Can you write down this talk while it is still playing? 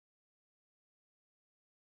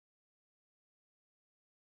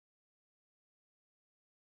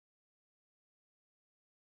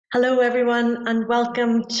Hello everyone and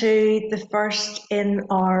welcome to the first in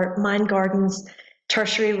our Mindgardens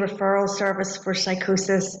Tertiary Referral Service for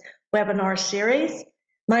Psychosis webinar series.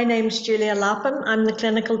 My name's Julia Lappin. I'm the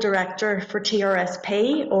Clinical Director for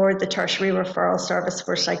TRSP, or the Tertiary Referral Service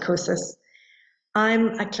for Psychosis.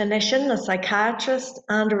 I'm a clinician, a psychiatrist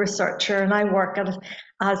and a researcher, and I work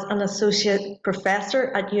as an Associate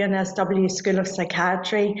Professor at UNSW School of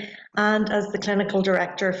Psychiatry and as the Clinical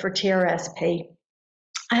Director for TRSP.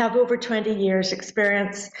 I have over 20 years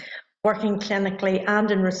experience working clinically and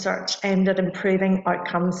in research aimed at improving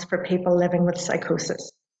outcomes for people living with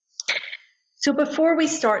psychosis. So before we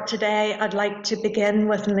start today, I'd like to begin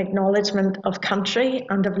with an acknowledgement of country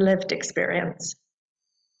and of lived experience.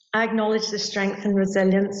 I acknowledge the strength and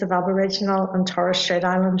resilience of Aboriginal and Torres Strait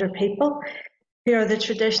Islander people, who are the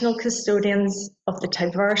traditional custodians of the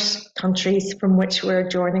diverse countries from which we're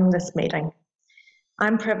joining this meeting.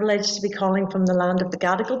 I'm privileged to be calling from the land of the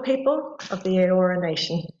Gadigal people of the Eora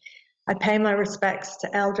Nation. I pay my respects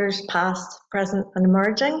to elders past, present and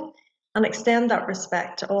emerging, and extend that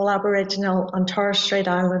respect to all Aboriginal and Torres Strait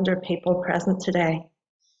Islander people present today.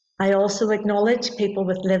 I also acknowledge people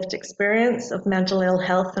with lived experience of mental ill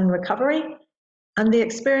health and recovery, and the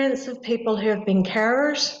experience of people who have been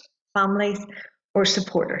carers, families or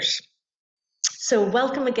supporters. So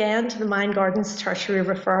welcome again to the Mindgardens Tertiary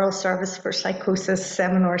Referral Service for Psychosis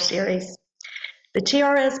seminar series. The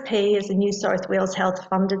TRSP is a New South Wales Health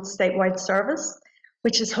funded statewide service,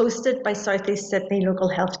 which is hosted by South East Sydney Local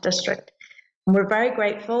Health District. And we're very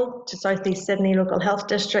grateful to South East Sydney Local Health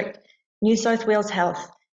District, New South Wales Health,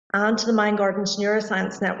 and to the Mindgardens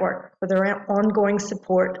Neuroscience Network for their ongoing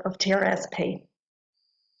support of TRSP.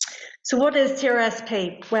 So what is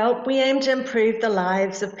TRSP? Well, we aim to improve the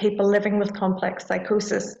lives of people living with complex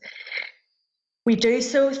psychosis. We do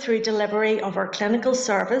so through delivery of our clinical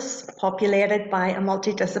service, populated by a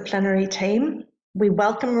multidisciplinary team. We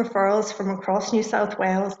welcome referrals from across New South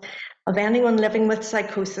Wales of anyone living with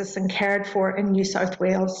psychosis and cared for in New South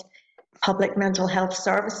Wales public mental health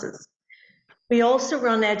services. We also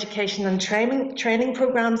run education and training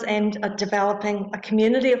programs aimed at developing a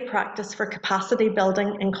community of practice for capacity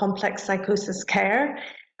building in complex psychosis care,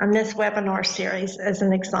 and this webinar series is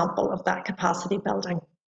an example of that capacity building.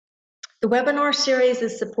 The webinar series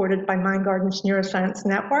is supported by Mindgardens Neuroscience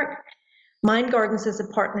Network. Mindgardens is a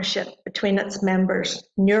partnership between its members,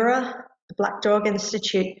 Neura, the Black Dog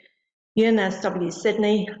Institute, UNSW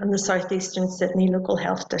Sydney and the South Eastern Sydney Local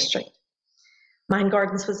Health District.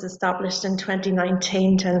 Mindgardens was established in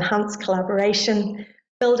 2019 to enhance collaboration,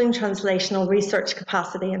 building translational research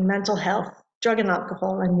capacity in mental health, drug and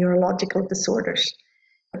alcohol, and neurological disorders.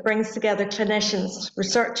 It brings together clinicians,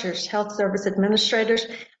 researchers, health service administrators,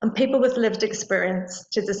 and people with lived experience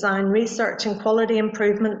to design research and quality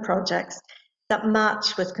improvement projects that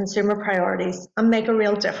match with consumer priorities and make a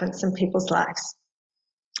real difference in people's lives.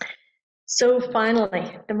 So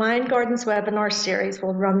finally, the Mindgardens webinar series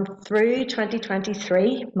will run through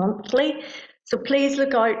 2023 monthly. So please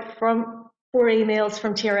look out for emails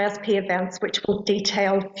from TRSP events, which will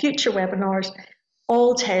detail future webinars,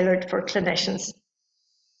 all tailored for clinicians.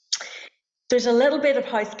 There's a little bit of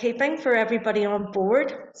housekeeping for everybody on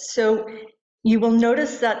board. So you will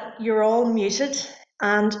notice that you're all muted,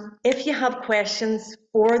 and if you have questions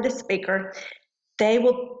for the speaker, they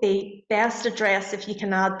will be best addressed if you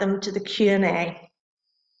can add them to the Q&A.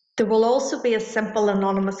 There will also be a simple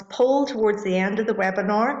anonymous poll towards the end of the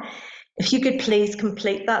webinar. If you could please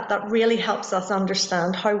complete that, that really helps us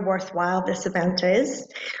understand how worthwhile this event is.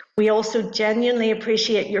 We also genuinely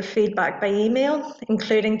appreciate your feedback by email,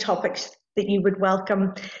 including topics that you would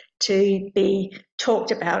welcome to be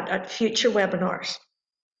talked about at future webinars.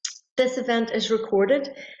 This event is recorded,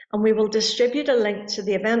 and we will distribute a link to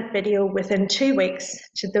the event video within 2 weeks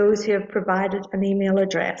to those who have provided an email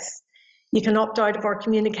address. You can opt out of our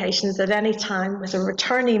communications at any time with a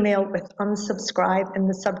return email with unsubscribe in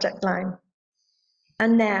the subject line.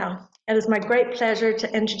 And now, it is my great pleasure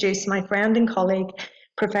to introduce my friend and colleague,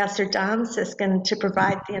 Professor Dan Siskind, to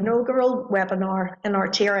provide the inaugural webinar in our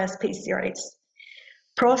TRSP series.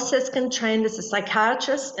 Prof Siskind trained as a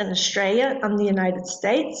psychiatrist in Australia and the United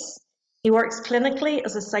States. He works clinically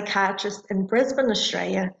as a psychiatrist in Brisbane,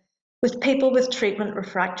 Australia, with people with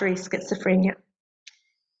treatment-refractory schizophrenia.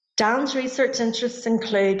 Dan's research interests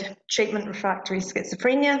include treatment-refractory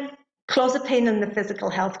schizophrenia, clozapine and the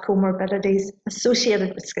physical health comorbidities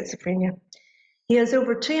associated with schizophrenia. He has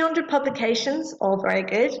over 200 publications, all very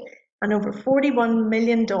good, and over $41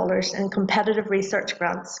 million in competitive research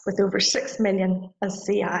grants, with over $6 million as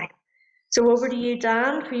CI. So over to you,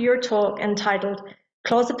 Dan, for your talk entitled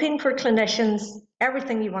clozapine for clinicians,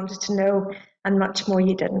 everything you wanted to know, and much more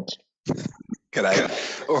you didn't.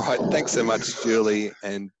 G'day. All right, thanks so much, Julie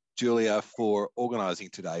and Julia, for organising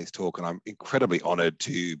today's talk, and I'm incredibly honoured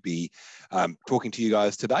to be talking to you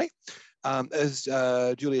guys today. As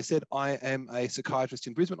Julia said, I am a psychiatrist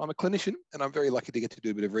in Brisbane. I'm a clinician, and I'm very lucky to get to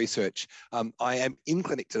do a bit of research. I am in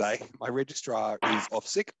clinic today. My registrar is off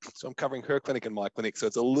sick, so I'm covering her clinic and my clinic, so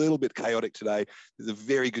it's a little bit chaotic today. There's a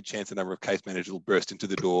very good chance a number of case managers will burst into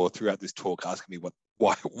the door throughout this talk asking me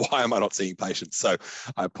why am I not seeing patients? So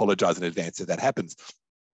I apologise in advance if that happens.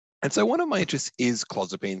 And so one of my interests is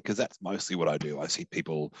clozapine, because that's mostly what I do. I see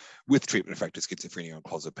people with treatment-refractory schizophrenia on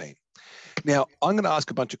clozapine. Now, I'm going to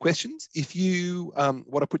ask a bunch of questions. If you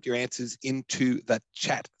want to put your answers into the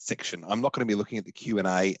chat section, I'm not going to be looking at the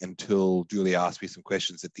Q&A until Julie asks me some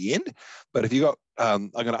questions at the end. But if you got, I'm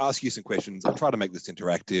going to ask you some questions. I'll try to make this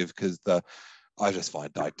interactive because I just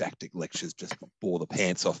find didactic lectures just bore the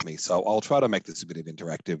pants off me. So I'll try to make this a bit of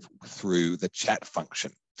interactive through the chat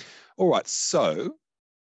function. All right, so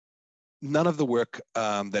none of the work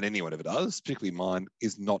that anyone ever does, particularly mine,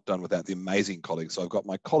 is not done without the amazing colleagues. So I've got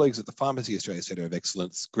my colleagues at the Pharmacy Australia Centre of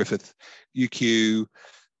Excellence, Griffith, UQ,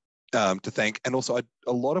 to thank. And also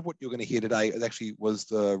a lot of what you're going to hear today was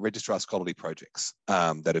the registrar scholarly projects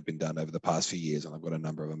that have been done over the past few years. And I've got a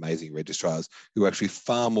number of amazing registrars who are actually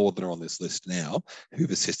far more than are on this list now,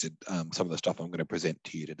 who've assisted some of the stuff I'm going to present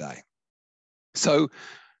to you today. So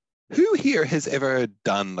who here has ever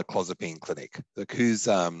done a clozapine clinic? Like who's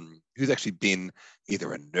actually been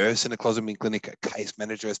either a nurse in a clozapine clinic, a case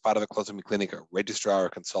manager as part of a clozapine clinic, a registrar, or a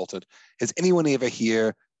consultant? Has anyone ever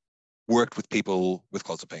here worked with people with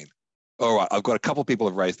clozapine? All right, I've got a couple of people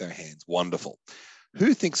who have raised their hands. Wonderful.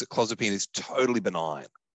 Who thinks that clozapine is totally benign?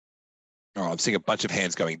 All right, I'm seeing a bunch of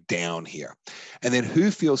hands going down here. And then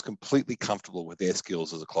who feels completely comfortable with their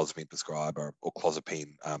skills as a clozapine prescriber or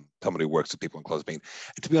clozapine, somebody who works with people on clozapine?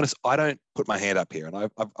 And to be honest, I don't put my hand up here. And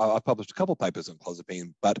I've published a couple of papers on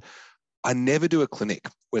clozapine, but I never do a clinic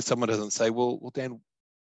where someone doesn't say, well, Dan,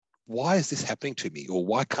 why is this happening to me? Or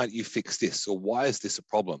why can't you fix this? Or why is this a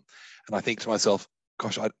problem? And I think to myself,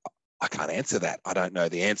 gosh, I can't answer that. I don't know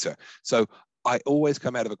the answer. So I always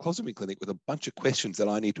come out of a clozapine clinic with a bunch of questions that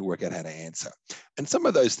I need to work out how to answer. And some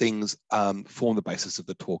of those things form the basis of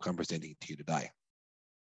the talk I'm presenting to you today.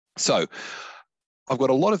 So I've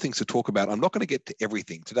got a lot of things to talk about. I'm not going to get to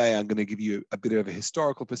everything. Today, I'm going to give you a bit of a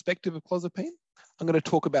historical perspective of clozapine. I'm going to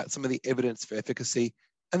talk about some of the evidence for efficacy,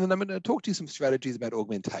 and then I'm going to talk to you some strategies about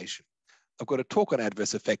augmentation. I've got a talk on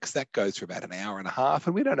adverse effects that goes for about an hour and a half,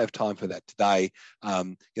 and we don't have time for that today.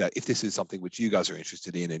 If this is something which you guys are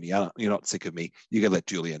interested in and you're not sick of me, you can let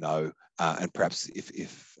Julia know, and perhaps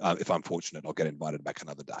if I'm fortunate, I'll get invited back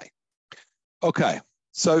another day. Okay,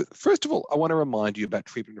 so first of all, I want to remind you about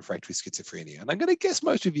treatment-refractory schizophrenia, and I'm going to guess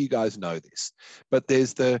most of you guys know this, but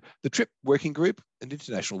there's the TRIP working group, an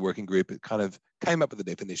international working group. It kind of came up with a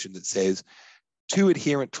definition that says 2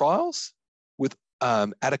 adherent trials with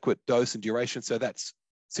adequate dose and duration. So that's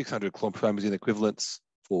 600 chlorpromazine equivalents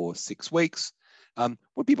for 6 weeks. When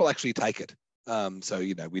people actually take it. So,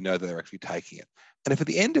 we know that they're actually taking it. And if at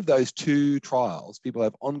the end of those 2 trials, people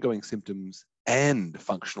have ongoing symptoms and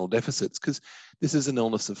functional deficits, because this is an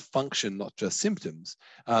illness of function, not just symptoms,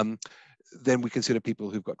 then we consider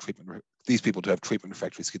people who've got these people to have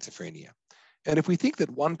treatment-refractory schizophrenia. And if we think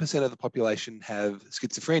that 1% of the population have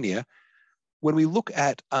schizophrenia, when we look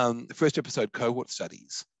at first episode cohort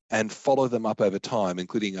studies and follow them up over time,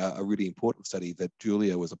 including a really important study that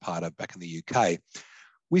Julia was a part of back in the UK,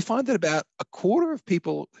 we find that about a quarter of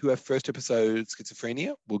people who have first episode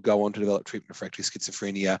schizophrenia will go on to develop treatment-refractory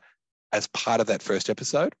schizophrenia as part of that first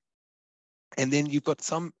episode. And then you've got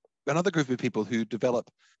another group of people who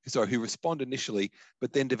respond initially,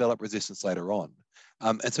 but then develop resistance later on.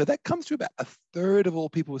 And so that comes to about a third of all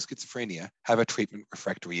people with schizophrenia have a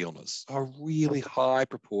treatment-refractory illness, a really high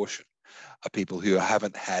proportion of people who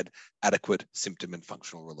haven't had adequate symptom and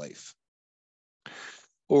functional relief.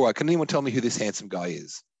 All right, can anyone tell me who this handsome guy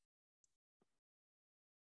is?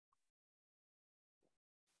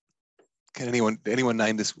 Can anyone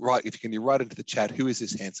name this? Right, if you can, you write into the chat, who is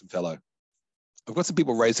this handsome fellow? I've got some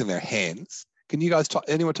people raising their hands. Can you guys,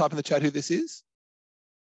 anyone type in the chat who this is?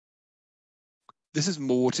 This is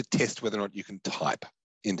more to test whether or not you can type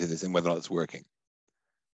into this and whether or not it's working.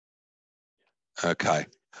 Okay.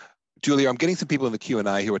 Julia, I'm getting some people in the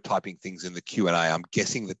Q&A who are typing things in the Q&A. I'm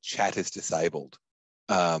guessing the chat is disabled.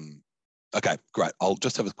 Okay, great. I'll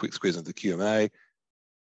just have a quick squeeze into the Q&A.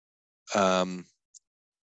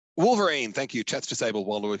 Wolverine, thank you. Chat's disabled.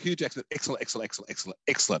 Wonderful. Huge,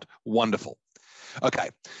 excellent. Wonderful. Okay,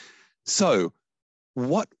 so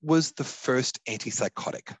What was the first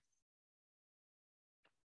antipsychotic?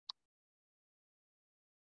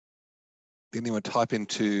 Did anyone type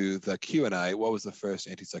into the Q&A, what was the first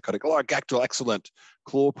antipsychotic? Oh, Gactyl, excellent.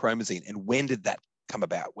 Chlorpromazine. And when did that come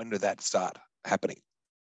about? When did that start happening?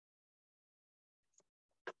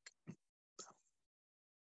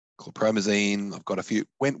 Chlorpromazine, I've got a few.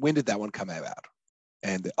 When did that one come out?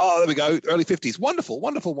 And, oh, there we go, early 50s. Wonderful,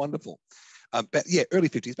 wonderful, wonderful. But yeah, early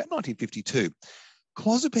 50s, about 1952.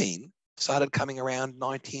 Clozapine started coming around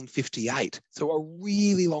 1958. So a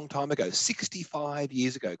really long time ago, 65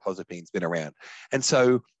 years ago, clozapine's been around. And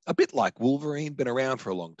so a bit like Wolverine, been around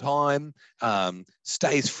for a long time,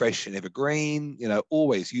 stays fresh and evergreen, you know,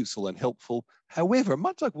 always useful and helpful. However,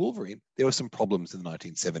 much like Wolverine, there were some problems in the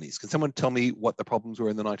 1970s. Can someone tell me what the problems were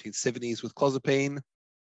in the 1970s with clozapine?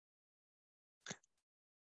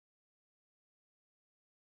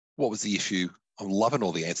 What was the issue? I'm loving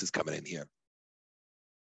all the answers coming in here.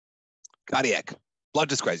 Cardiac, blood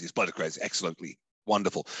dyscrasias, excellently,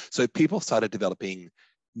 wonderful. So people started developing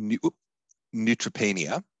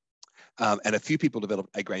neutropenia, and a few people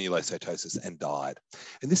developed agranulocytosis and died.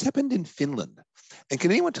 And this happened in Finland. And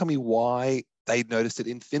can anyone tell me why they noticed it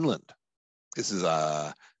in Finland? This is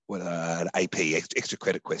an AP, extra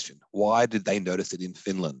credit question. Why did they notice it in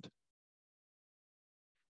Finland?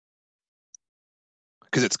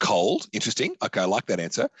 Because it's cold. Interesting. Okay, I like that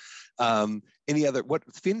answer. Any other?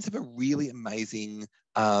 Finns have a really amazing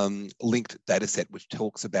linked data set which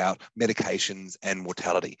talks about medications and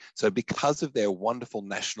mortality. So because of their wonderful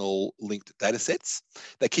national linked data sets,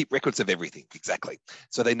 they keep records of everything, exactly.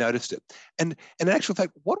 So they noticed it. And in actual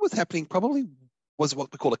fact, what was happening probably was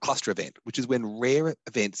what we call a cluster event, which is when rare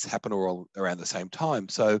events happen all around the same time.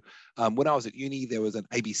 So when I was at uni, there was an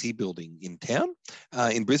ABC building in town,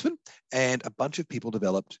 in Brisbane, and a bunch of people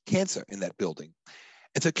developed cancer in that building.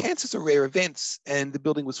 And so cancers are rare events, and the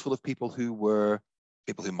building was full of people who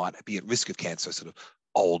might be at risk of cancer, sort of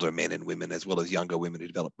older men and women, as well as younger women who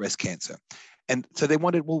developed breast cancer. And so they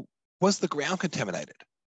wondered, well, was the ground contaminated?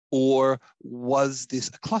 Or was this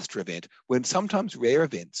a cluster event when sometimes rare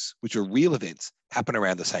events, which are real events, happen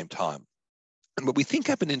around the same time? And what we think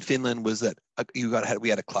happened in Finland was that we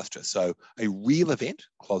had a cluster. So a real event,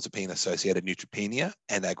 clozapine-associated neutropenia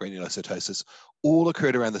and agranulocytosis, all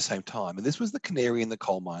occurred around the same time. And this was the canary in the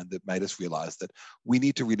coal mine that made us realize that we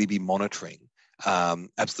need to really be monitoring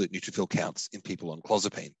absolute neutrophil counts in people on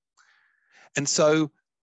clozapine. And so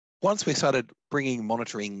once we started bringing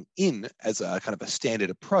monitoring in as a kind of a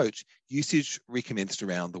standard approach, usage recommenced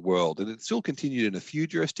around the world. And it still continued in a few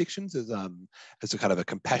jurisdictions as a kind of a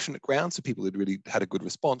compassionate ground, so people had really had a good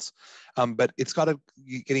response. But it started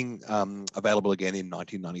getting available again in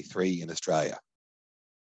 1993 in Australia.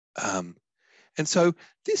 And so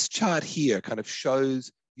this chart here kind of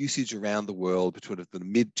shows usage around the world between the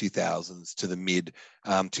mid-2000s to the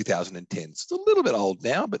mid-2010s. It's a little bit old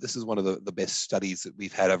now, but this is one of the best studies that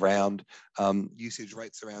we've had around usage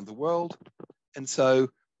rates around the world. And so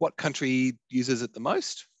what country uses it the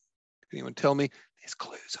most? Can anyone tell me? There's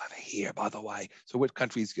clues over here, by the way. So what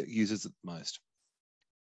countries uses it the most?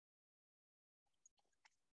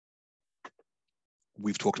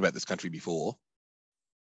 We've talked about this country before.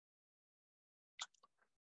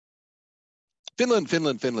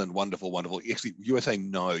 Finland, wonderful, wonderful. Actually, USA,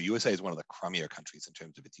 no. USA is one of the crummier countries in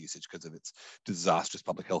terms of its usage because of its disastrous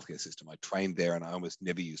public healthcare system. I trained there and I almost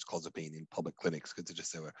never used clozapine in public clinics because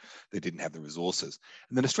they didn't have the resources.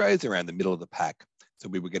 And then Australia's around the middle of the pack. So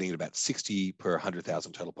we were getting about 60 per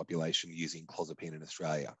 100,000 total population using clozapine in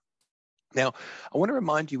Australia. Now, I want to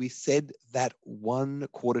remind you, we said that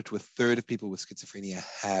 1/4 to 1/3 of people with schizophrenia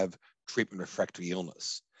have treatment-refractory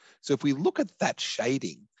illness. So if we look at that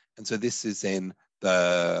shading, and so this is then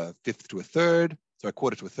the 1/5 to 1/3, so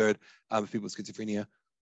 1/4 to 1/3 of people with schizophrenia.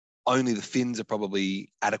 Only the Finns are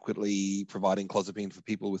probably adequately providing clozapine for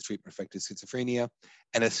people with treatment-refractory schizophrenia.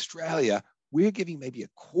 And Australia, we're giving maybe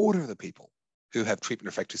 1/4 of the people who have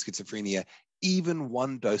treatment-refractory schizophrenia even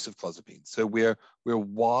one dose of clozapine. So we're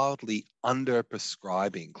wildly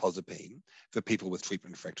under-prescribing clozapine for people with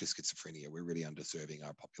treatment-refractory schizophrenia. We're really underserving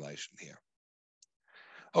our population here.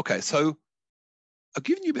 Okay, so I've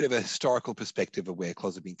given you a bit of a historical perspective of where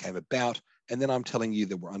clozapine came about, and then I'm telling you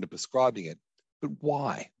that we're under-prescribing it. But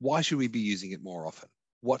why? Why should we be using it more often?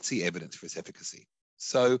 What's the evidence for its efficacy?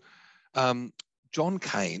 So John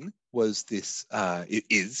Cain was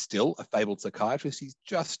is still a fabled psychiatrist. He's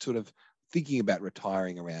just sort of thinking about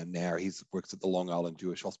retiring around now. He works at the Long Island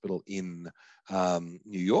Jewish Hospital in New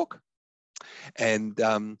York. And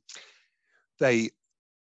they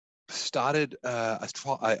started a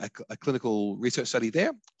clinical research study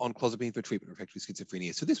there on clozapine for treatment-refractory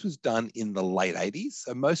schizophrenia. So this was done in the late 80s.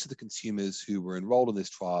 So most of the consumers who were enrolled in this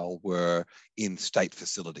trial were in state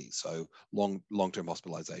facilities, so long-term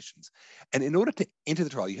hospitalizations. And in order to enter the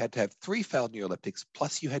trial, you had to have 3 failed neuroleptics,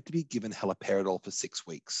 plus you had to be given haloperidol for 6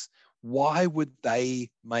 weeks. Why would they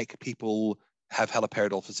make people have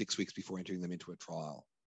haloperidol for 6 weeks before entering them into a trial?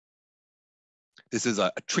 This is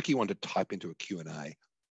a tricky one to type into a Q&A.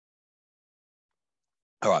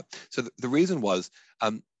 All right, so the reason was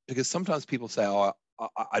because sometimes people say, oh,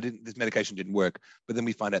 this medication didn't work, but then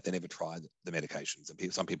we find out they never tried the medications,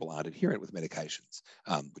 and some people aren't adherent with medications,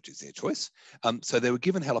 which is their choice. So they were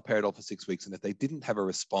given haloperidol for 6 weeks, and if they didn't have a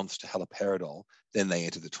response to haloperidol, then they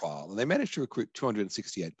entered the trial. And they managed to recruit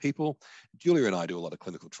 268 people. Julia and I do a lot of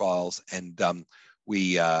clinical trials, and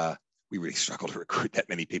we really struggle to recruit that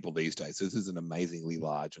many people these days. So this is an amazingly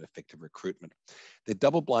large and effective recruitment. Their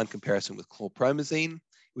double-blind comparison with chlorpromazine,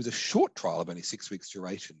 it was a short trial of only 6 weeks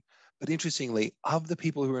duration. But interestingly, of the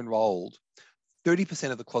people who were enrolled,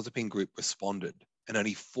 30% of the clozapine group responded and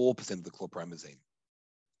only 4% of the chlorpromazine.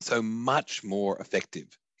 So much more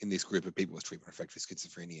effective in this group of people with treatment-refractory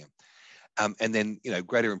schizophrenia. And then,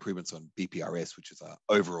 greater improvements on BPRS, which is an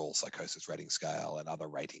overall psychosis rating scale, and other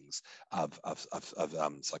ratings of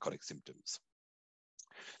psychotic symptoms.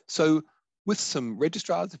 So with some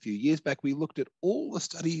registrars a few years back, we looked at all the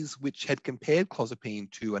studies which had compared clozapine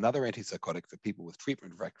to another antipsychotic for people with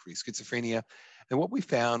treatment-refractory schizophrenia. And what we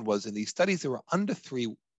found was in these studies that were under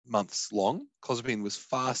 3 months long, clozapine was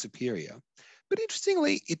far superior. But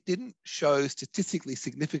interestingly, it didn't show statistically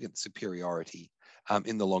significant superiority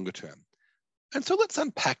in the longer term. And so let's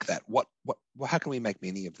unpack that. How can we make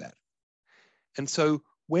meaning of that? And so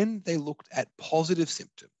when they looked at positive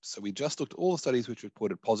symptoms, so we just looked at all the studies which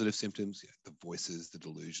reported positive symptoms, the voices, the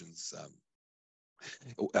delusions,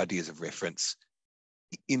 ideas of reference.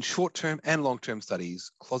 In short-term and long-term studies,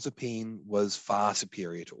 clozapine was far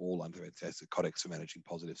superior to all other antipsychotics for managing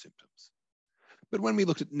positive symptoms. But when we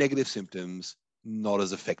looked at negative symptoms, not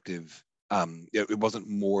as effective. It wasn't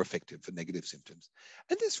more effective for negative symptoms.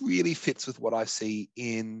 And this really fits with what I see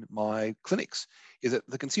in my clinics, is that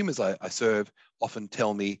the consumers I serve often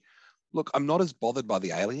tell me, look, I'm not as bothered by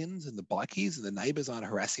the aliens and the bikies, and the neighbors aren't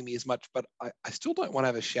harassing me as much, but I still don't want to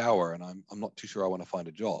have a shower, and I'm not too sure I want to find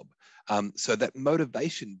a job. So that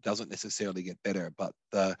motivation doesn't necessarily get better, but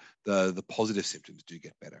the positive symptoms do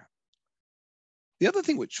get better. The other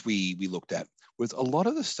thing which we looked at was a lot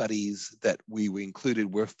of the studies that we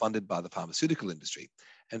included were funded by the pharmaceutical industry.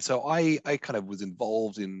 And so I kind of was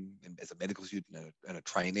involved in as a medical student and a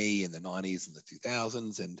trainee in the 90s and the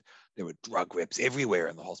 2000s, and there were drug reps everywhere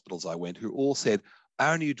in the hospitals I went who all said,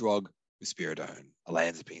 our new drug, risperidone,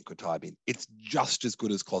 olanzapine, clozapine, it's just as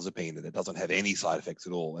good as clozapine, and it doesn't have any side effects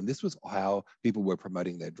at all. And this was how people were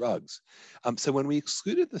promoting their drugs. So when we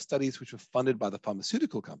excluded the studies which were funded by the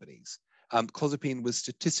pharmaceutical companies, clozapine was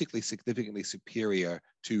statistically significantly superior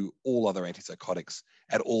to all other antipsychotics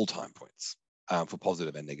at all time points for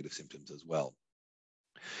positive and negative symptoms as well.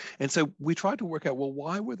 And so we tried to work out, well,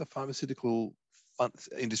 why were the pharmaceutical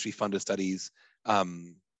industry funded studies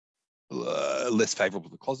less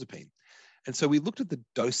favorable to clozapine? And so we looked at the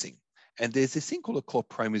dosing. And there's this thing called a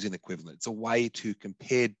chlorpromazine equivalent. It's a way to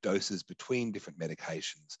compare doses between different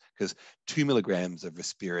medications, because 2 milligrams of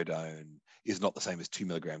risperidone is not the same as 2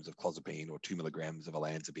 milligrams of clozapine, or 2 milligrams of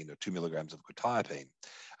olanzapine, or 2 milligrams of clozapine.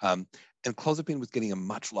 And clozapine was getting a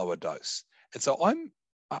much lower dose. And so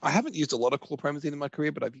I haven't used a lot of chlorpromazine in my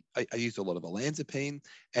career, but I used a lot of olanzapine.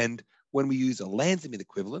 And when we use olanzapine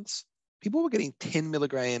equivalents, people were getting 10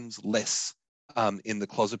 milligrams less in the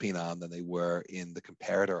clozapine arm than they were in the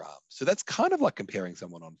comparator arm. So that's kind of like comparing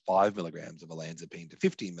someone on 5 milligrams of olanzapine to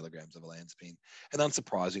 15 milligrams of olanzapine. And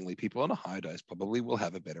unsurprisingly, people on a higher dose probably will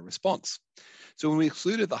have a better response. So when we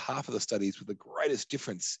excluded the half of the studies with the greatest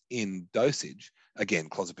difference in dosage, again,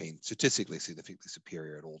 clozapine statistically significantly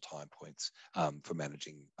superior at all time points for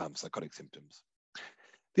managing psychotic symptoms.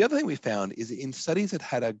 The other thing we found is in studies that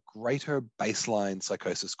had a greater baseline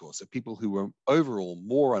psychosis score, so people who were overall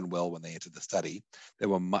more unwell when they entered the study, they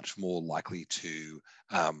were much more likely to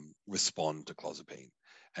respond to clozapine.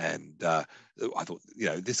 And I thought,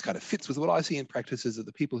 this kind of fits with what I see in practice, is that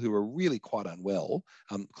the people who are really quite unwell,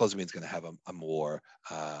 clozapine is going to have a more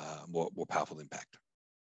powerful impact.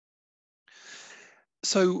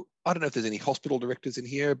 So I don't know if there's any hospital directors in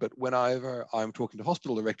here, but whenever I'm talking to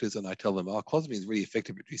hospital directors and I tell them, oh, clozapine is really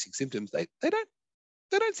effective at reducing symptoms, they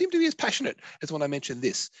don't seem to be as passionate as when I mention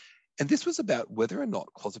this. And this was about whether or not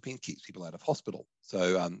clozapine keeps people out of hospital.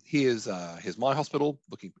 So here's my hospital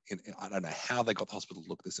looking in, I don't know how they got the hospital to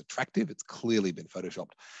look this attractive. It's clearly been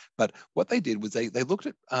photoshopped. But what they did was they looked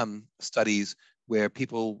at studies where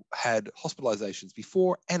people had hospitalizations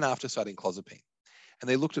before and after starting clozapine. And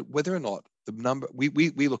they looked at whether or not the number, we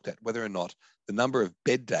looked at whether or not the number of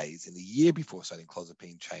bed days in the year before starting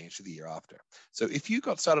clozapine changed to the year after. So if you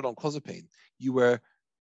got started on clozapine, you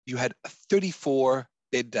had 34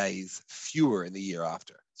 bed days fewer in the year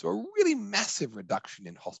after. So a really massive reduction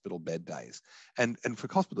in hospital bed days. And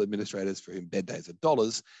for hospital administrators for whom bed days are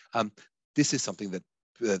dollars, this is something that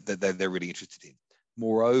they're really interested in.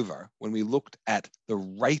 Moreover, when we looked at the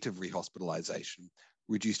rate of rehospitalization,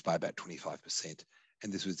 reduced by about 25%,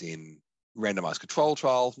 and this was in randomized control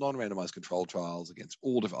trials, non-randomized control trials against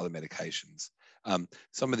all different other medications.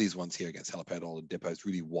 Some of these ones here against haloperidol and depots,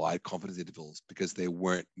 really wide confidence intervals because there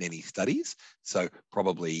weren't many studies. So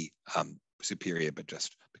probably superior, but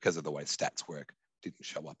just because of the way stats work, didn't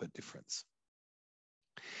show up a difference.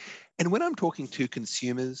 And when I'm talking to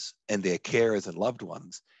consumers and their carers and loved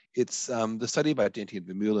ones, it's the study by Denty and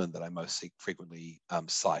Vermeulen that I most frequently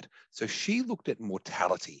cite. So she looked at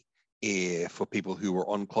mortality for people who were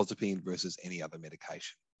on clozapine versus any other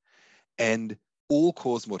medication. And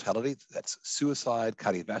all-cause mortality, that's suicide,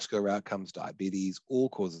 cardiovascular outcomes, diabetes, all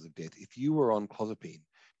causes of death. If you were on clozapine,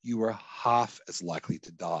 you were half as likely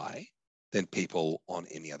to die than people on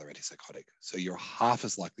any other antipsychotic. So you're half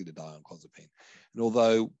as likely to die on clozapine. And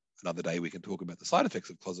although another day we can talk about the side effects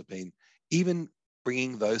of clozapine, even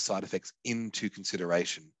bringing those side effects into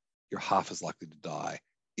consideration, you're half as likely to die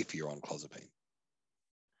if you're on clozapine.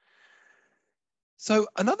 So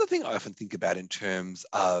another thing I often think about in terms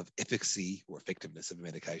of efficacy or effectiveness of a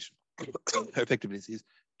medication, effectiveness is,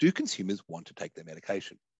 do consumers want to take their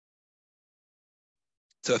medication?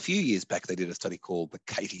 So a few years back, they did a study called the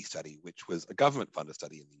CATIE study, which was a government-funded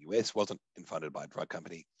study in the US, wasn't funded by a drug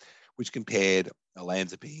company, which compared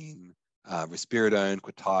olanzapine, risperidone,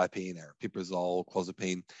 quetiapine, aripiprazole,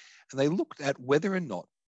 clozapine, and they looked at whether or not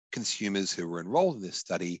consumers who were enrolled in this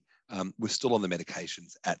study were still on the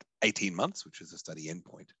medications at 18 months, which was a study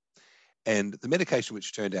endpoint. And the medication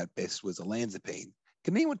which turned out best was olanzapine.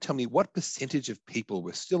 Can anyone tell me what percentage of people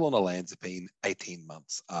were still on olanzapine 18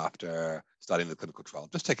 months after starting the clinical trial?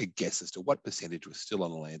 Just take a guess as to what percentage was still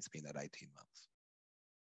on olanzapine at 18 months.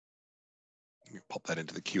 You can pop that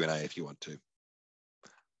into the Q&A if you want to.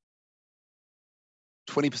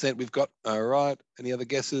 20% we've got. All right. Any other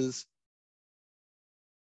guesses?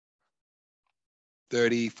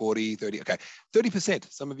 30, 40, 30, okay. 30%,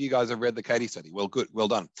 some of you guys have read the CATIE study. Well, good, well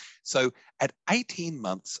done. So at 18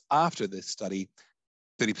 months after this study,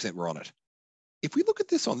 30% were on it. If we look at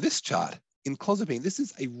this on this chart, in clozapine, this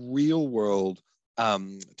is a real world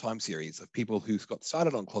time series of people who got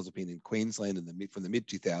started on clozapine in Queensland from the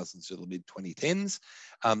mid-2000s to the mid-2010s.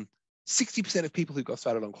 60% of people who got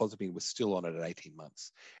started on clozapine were still on it at 18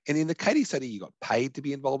 months. And in the CATIE study, you got paid to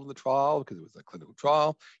be involved in the trial because it was a clinical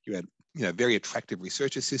trial. You had very attractive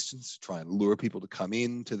research assistants to try and lure people to come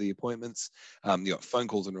in to the appointments. You got phone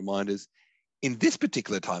calls and reminders. In this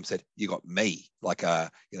particular time set, you got me, like a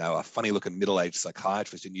funny looking middle-aged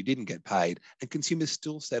psychiatrist, and you didn't get paid, and consumers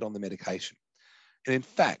still stayed on the medication. And in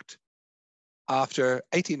fact, after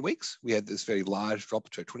 18 weeks, we had this very large drop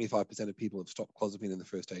to 25% of people have stopped clozapine in the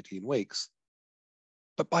first 18 weeks.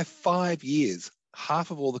 But by 5 years,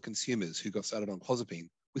 half of all the consumers who got started on clozapine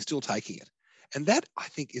were still taking it. And that, I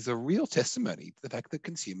think, is a real testimony to the fact that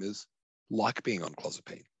consumers like being on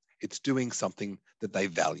clozapine. It's doing something that they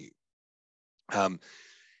value.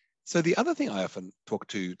 So the other thing I often talk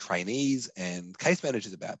to trainees and case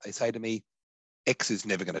managers about, they say to me, X is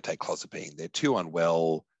never going to take clozapine. They're too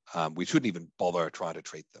unwell. We shouldn't even bother trying to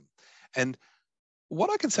treat them. And what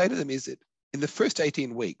I can say to them is that in the first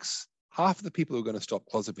 18 weeks, half of the people who are going to stop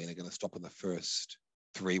clozapine are going to stop in the first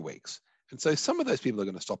 3 weeks. And so some of those people are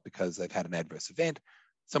going to stop because they've had an adverse event.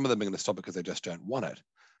 Some of them are going to stop because they just don't want it.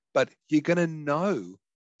 But you're going to know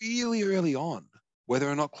really early on whether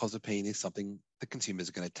or not clozapine is something that consumers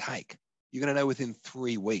are going to take. You're going to know within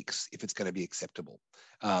 3 weeks if it's going to be acceptable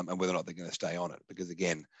and whether or not they're going to stay on it. Because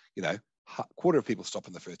again, a quarter of people stop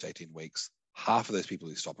in the first 18 weeks. Half of those people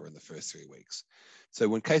who stop are in the first 3 weeks. So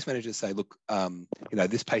when case managers say, look,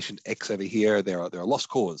 this patient X over here, they're a lost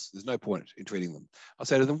cause. There's no point in treating them. I'll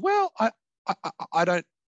say to them, well, I don't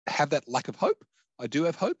have that lack of hope. I do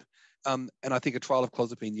have hope. And I think a trial of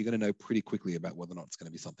clozapine, you're going to know pretty quickly about whether or not it's going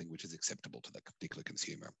to be something which is acceptable to that particular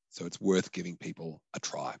consumer. So it's worth giving people a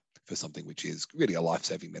try for something which is really a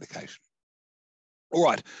life-saving medication. All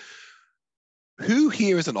right. Who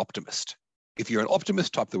here is an optimist? If you're an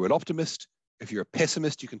optimist, type the word optimist. If you're a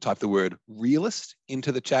pessimist, you can type the word realist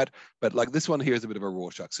into the chat. But like this one here is a bit of a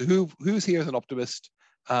Rorschach. So who's here as an optimist?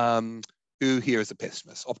 Who here is a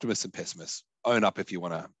pessimist? Optimists and pessimists. Own up if you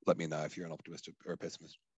want to let me know if you're an optimist or a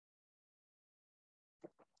pessimist.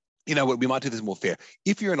 You know what? We might do this more fair.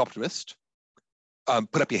 If you're an optimist,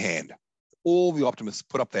 put up your hand. All the optimists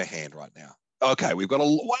put up their hand right now. Okay, we've got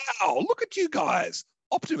wow, look at you guys.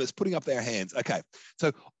 Optimists putting up their hands. Okay,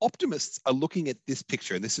 so optimists are looking at this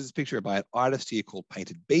picture, and this is a picture by an artist here called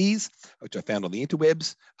Painted Bees, which I found on the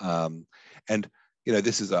interwebs. And, you know,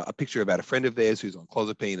 this is a picture about a friend of theirs who's on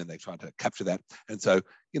clozapine, and they tried to capture that. And so,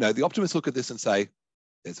 you know, the optimists look at this and say,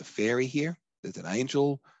 there's a fairy here, there's an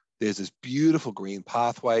angel, there's this beautiful green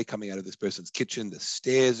pathway coming out of this person's kitchen, the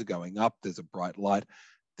stairs are going up, there's a bright light.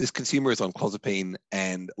 This consumer is on clozapine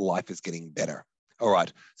and life is getting better. All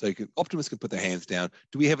right, so optimists can put their hands down.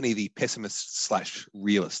 Do we have any of the pessimists /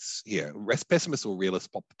 realists here? Pessimists or realists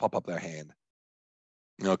pop up their hand?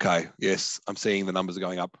 Okay, yes, I'm seeing the numbers are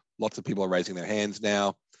going up. Lots of people are raising their hands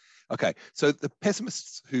now. Okay, so the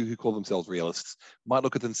pessimists who call themselves realists might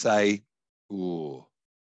look at them and say, ooh,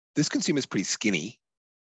 this consumer is pretty skinny.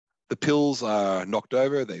 The pills are knocked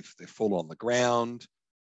over, they've fallen on the ground.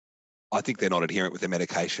 I think they're not adherent with their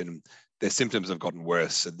medication. Their symptoms have gotten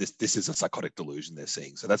worse. And this is a psychotic delusion they're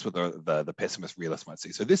seeing. So that's what the pessimist realist might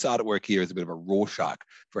see. So this artwork here is a bit of a Rorschach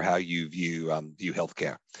for how you view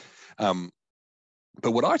healthcare.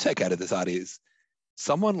 But what I take out of this art is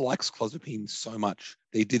someone likes clozapine so much,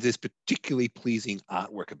 they did this particularly pleasing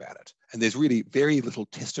artwork about it. And there's really very little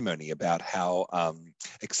testimony about how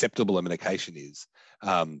acceptable a medication is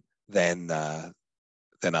than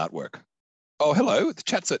artwork. Oh, hello. The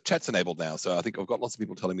chat's enabled now. So I think I've got lots of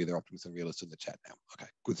people telling me they're optimists and realists in the chat now. Okay,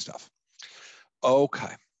 good stuff.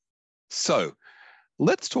 Okay, so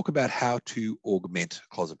let's talk about how to augment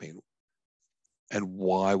clozapine and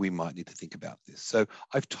why we might need to think about this. So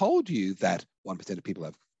I've told you that 1% of people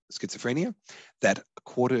have schizophrenia, that a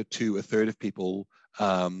quarter to a third of people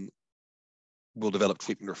will develop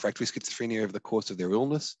treatment-refractory schizophrenia over the course of their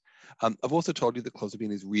illness. I've also told you that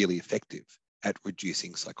clozapine is really effective at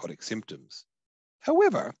reducing psychotic symptoms.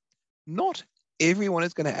 However, not everyone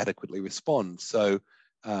is going to adequately respond. So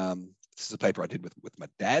this is a paper I did with my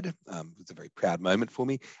dad. It was a very proud moment for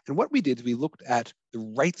me. And what we did is we looked at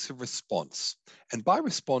the rates of response. And by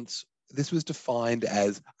response, this was defined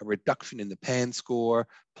as a reduction in the PAN score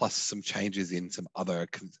plus some changes in some other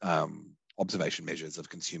observation measures of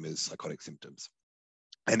consumers' psychotic symptoms.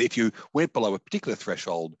 And if you went below a particular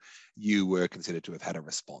threshold, you were considered to have had a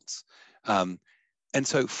response. And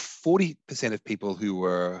so 40% of people who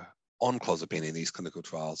were on clozapine in these clinical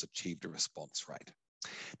trials achieved a response rate.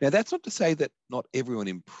 Now, that's not to say that not everyone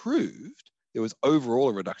improved. There was overall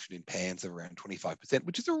a reduction in PANS of around 25%,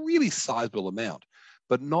 which is a really sizable amount,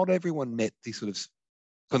 but not everyone met these sort of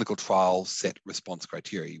clinical trial set response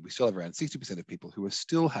criteria. We still have around 60% of people who are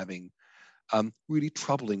still having really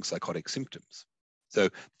troubling psychotic symptoms. So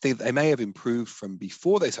they may have improved from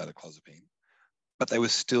before they started clozapine, but they were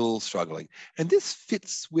still struggling. And this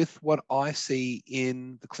fits with what I see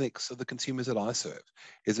in the clinics of the consumers that I serve,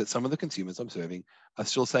 is that some of the consumers I'm serving are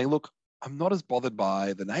still saying, look, I'm not as bothered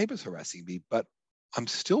by the neighbors harassing me, but I'm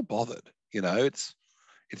still bothered. You know, it's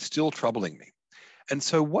still troubling me. And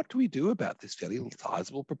so what do we do about this fairly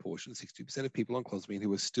sizable proportion, 60% of people on clozapine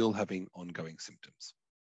who are still having ongoing symptoms?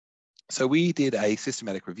 So we did a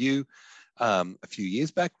systematic review a few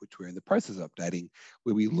years back, which we're in the process of updating,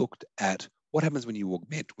 where we looked at what happens when you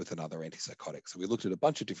augment with another antipsychotic. So we looked at a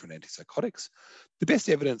bunch of different antipsychotics. The best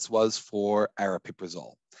evidence was for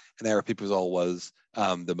aripiprazole. And aripiprazole was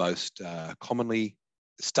the most commonly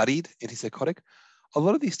studied antipsychotic. A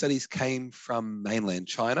lot of these studies came from mainland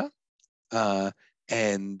China.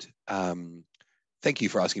 And thank you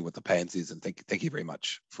for asking what the PANS is, and thank you very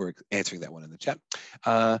much for answering that one in the chat.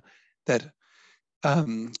 A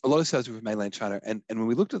lot of studies were from mainland China, and when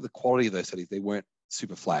we looked at the quality of those studies, they weren't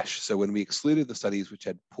super flash. So when we excluded the studies which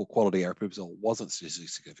had poor quality, aripiprazole wasn't statistically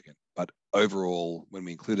significant. But overall, when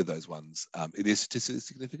we included those ones, it is statistically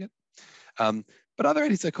significant. But other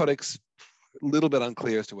antipsychotics, a little bit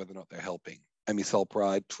unclear as to whether or not they're helping.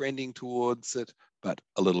 Amisulpride trending towards it, but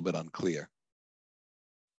a little bit unclear.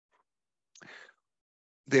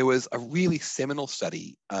 There was a really seminal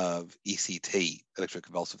study of ECT,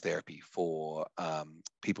 electroconvulsive therapy, for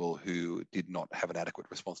people who did not have an adequate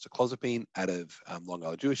response to clozapine out of Long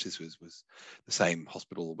Island Jewish. This was the same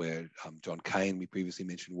hospital where John Kane, we previously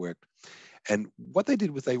mentioned, worked. And what they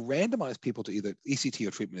did was they randomized people to either ECT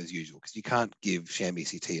or treatment as usual, because you can't give sham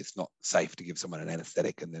ECT. It's not safe to give someone an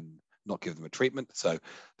anesthetic and then not give them a treatment. So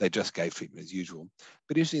they just gave treatment as usual.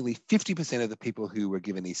 But interestingly, 50% of the people who were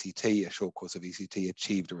given ECT, a short course of ECT,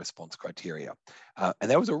 achieved a response criteria.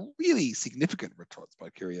 And that was a really significant response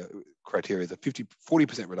criteria. The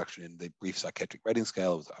 40% reduction in the brief psychiatric rating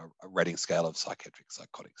scale. It was a rating scale of psychiatric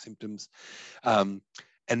psychotic symptoms. And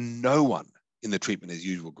no one in the treatment as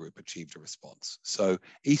usual group achieved a response. So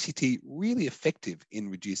ECT really effective in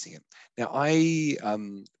reducing it. Now, I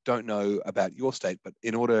don't know about your state, but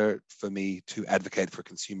in order for me to advocate for a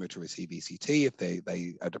consumer to receive ECT, if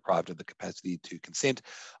they are deprived of the capacity to consent,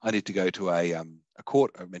 I need to go to a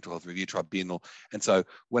court, a mental health review tribunal. And so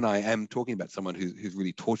when I am talking about someone who's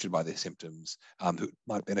really tortured by their symptoms, who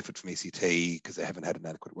might benefit from ECT because they haven't had an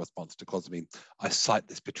adequate response to clozapine, I cite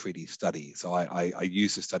this Tertiary study. So I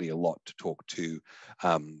use the study a lot to talk to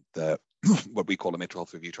the what we call a mental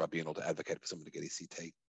health review tribunal to advocate for someone to get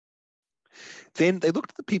ECT. Then they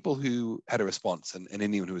looked at the people who had a response, and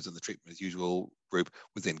anyone who was in the treatment as usual group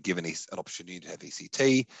was then given an opportunity to have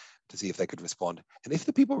ECT to see if they could respond. And if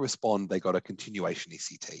the people respond, they got a continuation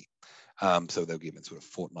ECT. So they were given sort of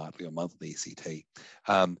fortnightly or monthly ECT.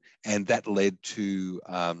 And that led to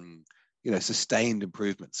sustained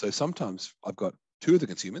improvement. So sometimes I've got two of the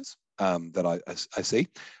consumers that I see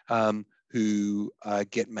who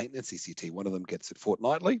get maintenance ECT. One of them gets it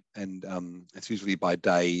fortnightly, and it's usually by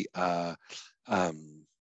day sort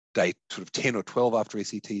of 10 or 12 after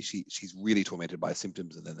ECT. She's really tormented by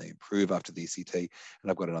symptoms, and then they improve after the ECT. And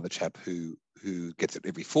I've got another chap who gets it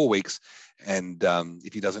every 4 weeks, and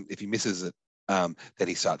if he misses it, then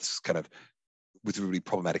he starts kind of with really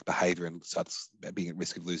problematic behaviour and starts being at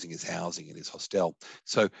risk of losing his housing and his hostel.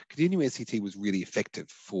 So continuing ECT was really effective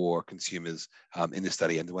for consumers in this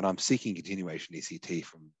study. And when I'm seeking continuation ECT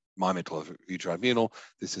from my mental health review tribunal,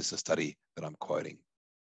 this is the study that I'm quoting.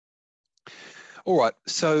 All right,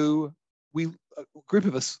 so a group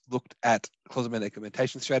of us looked at clozapine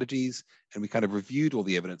implementation strategies, and we kind of reviewed all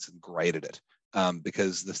the evidence and graded it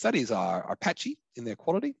because the studies are patchy in their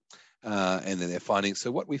quality. And then their findings. So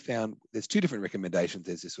what we found, there's two different recommendations.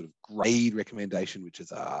 There's this sort of grade recommendation, which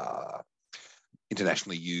is a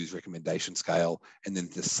internationally used recommendation scale, and then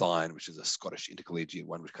the SIGN, which is a Scottish intercollegiate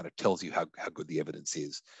one, which kind of tells you how good the evidence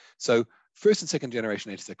is. So first and second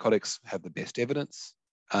generation antipsychotics have the best evidence.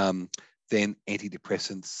 Then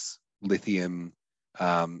antidepressants, lithium,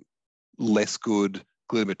 less good.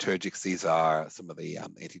 Glutamatergics, these are some of the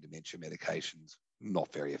anti-dementia medications,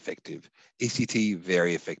 not very effective. ECT,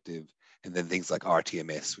 very effective. And then things like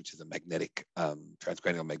RTMS, which is a magnetic,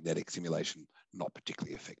 transcranial magnetic stimulation, not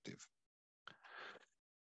particularly effective.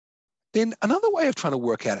 Then another way of trying to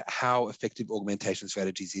work out how effective augmentation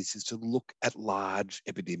strategies is to look at large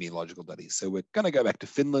epidemiological studies. So we're going to go back to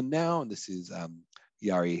Finland now, and this is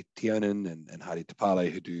Jari Tionen and Harri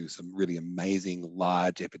Tapale, who do some really amazing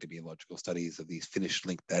large epidemiological studies of these Finnish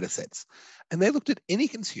linked data sets. And they looked at any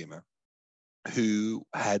consumer who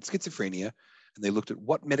had schizophrenia, and they looked at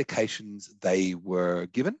what medications they were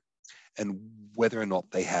given and whether or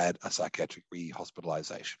not they had a psychiatric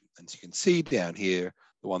rehospitalization. And so you can see down here,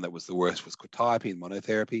 the one that was the worst was quetiapine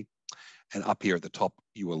monotherapy. And up here at the top,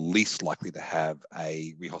 you were least likely to have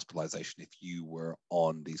a rehospitalization if you were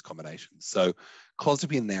on these combinations. So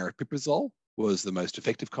clozapine and aripiprazole was the most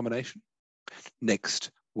effective combination.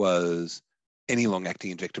 Next was any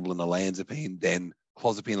long-acting injectable and olanzapine, then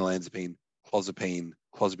clozapine, olanzapine,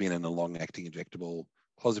 clozapine and a long-acting injectable,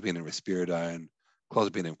 clozapine and risperidone,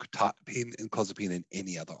 clozapine and quetiapine, and clozapine and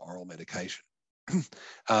any other oral medication.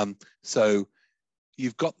 So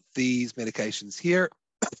you've got these medications here,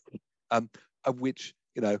 of which,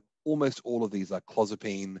 almost all of these are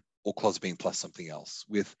clozapine or clozapine plus something else,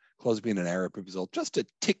 with clozapine and aripiprazole just a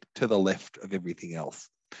tick to the left of everything else.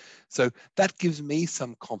 So that gives me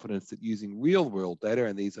some confidence that using real world data,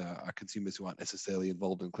 and these are consumers who aren't necessarily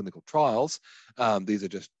involved in clinical trials, these are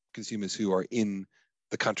just consumers who are in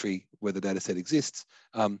the country where the data set exists,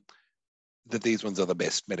 that these ones are the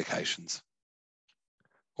best medications.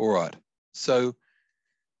 All right, so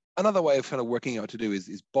another way of kind of working out what to do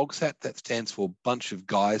is BOGSAT. That stands for bunch of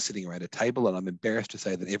guys sitting around a table, and I'm embarrassed to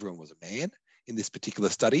say that everyone was a man in this particular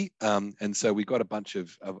study. And so we got a bunch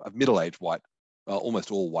of middle-aged white,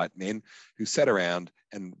 almost all white men who sat around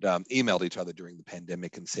and emailed each other during the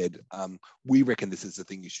pandemic and said, we reckon this is the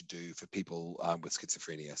thing you should do for people with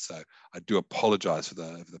schizophrenia. So I do apologize for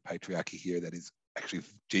the patriarchy here. That is actually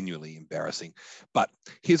genuinely embarrassing. But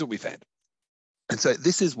here's what we found. And so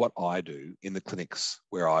this is what I do in the clinics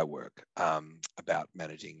where I work about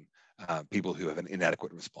managing people who have an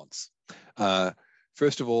inadequate response.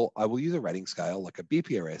 First of all, I will use a rating scale like a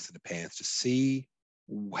BPRS and a PANSS to see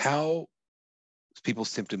how people's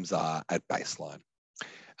symptoms are at baseline.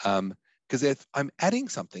 Because if I'm adding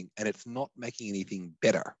something and it's not making anything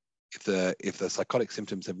better, if the psychotic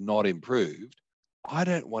symptoms have not improved, I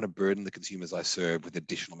don't want to burden the consumers I serve with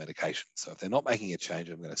additional medication. So if they're not making a change,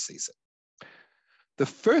 I'm going to cease it. The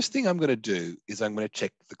first thing I'm going to do is I'm going to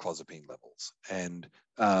check the clozapine levels. And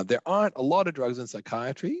there aren't a lot of drugs in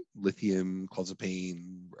psychiatry, lithium,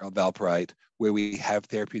 clozapine, valproate, where we have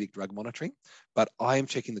therapeutic drug monitoring, but I am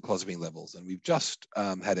checking the clozapine levels. And we've just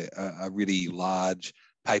had a really large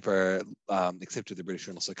paper accepted the British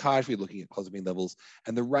Journal of Psychiatry looking at clozapine levels,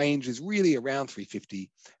 and the range is really around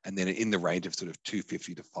 350, and then in the range of sort of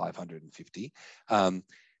 250 to 550.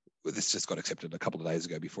 This just got accepted a couple of days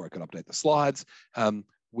ago before I could update the slides,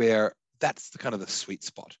 where that's the kind of the sweet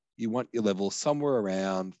spot. You want your levels somewhere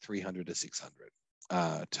around 300 to 600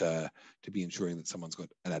 to be ensuring that someone's got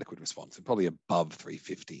an adequate response, and probably above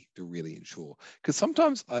 350 to really ensure. Because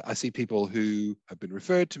sometimes I see people who have been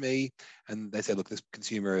referred to me and they say, look, this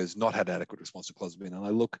consumer has not had an adequate response to clozapine. And I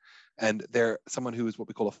look, and they're someone who is what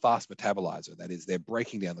we call a fast metabolizer. That is, they're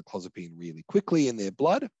breaking down the clozapine really quickly in their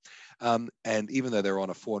blood. And even though they're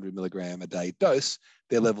on a 400 milligram a day dose,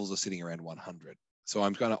 their levels are sitting around 100. So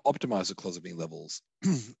I'm going to optimize the clozapine levels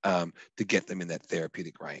to get them in that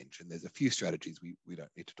therapeutic range. And there's a few strategies we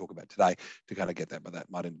don't need to talk about today to kind of get that, but that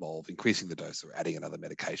might involve increasing the dose or adding another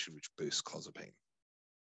medication which boosts clozapine.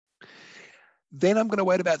 Then I'm going to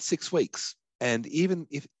wait about 6 weeks. And even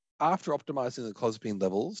if after optimizing the clozapine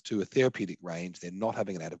levels to a therapeutic range, they're not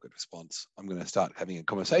having an adequate response, I'm going to start having a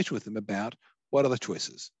conversation with them about what are the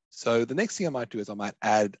choices. So the next thing I might do is I might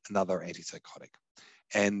add another antipsychotic.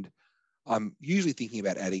 And I'm usually thinking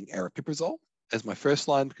about adding aripiprazole as my first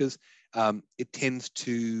line because it tends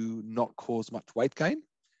to not cause much weight gain.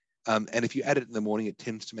 And if you add it in the morning, it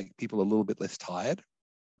tends to make people a little bit less tired.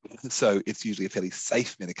 So it's usually a fairly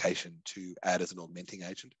safe medication to add as an augmenting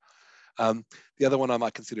agent. The other one I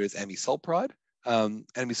might consider is amisulpride.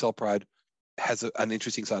 Amisulpride has an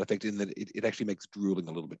interesting side effect in that it actually makes drooling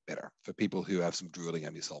a little bit better. For people who have some drooling,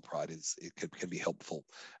 amisulpride can be helpful.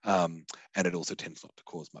 And it also tends not to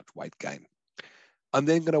cause much weight gain. I'm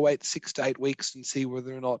then going to wait 6 to 8 weeks and see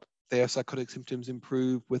whether or not their psychotic symptoms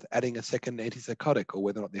improve with adding a second antipsychotic, or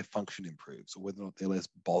whether or not their function improves, or whether or not they're less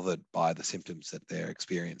bothered by the symptoms that they're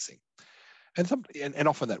experiencing. And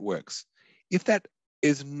often that works. If that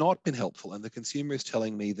has not been helpful and the consumer is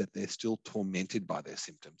telling me that they're still tormented by their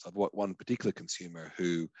symptoms. I've got one particular consumer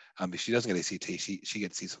who, if she doesn't get ECT, she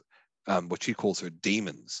gets these, what she calls her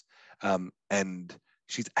demons. And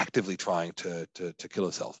she's actively trying to kill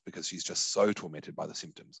herself because she's just so tormented by the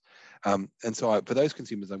symptoms. And so for those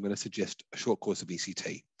consumers, I'm going to suggest a short course of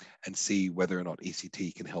ECT and see whether or not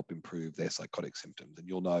ECT can help improve their psychotic symptoms. And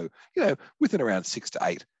you'll know, within around 6 to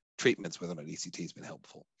 8 treatments, whether or not ECT has been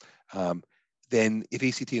helpful. Then if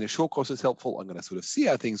ECT in a short course is helpful, I'm going to sort of see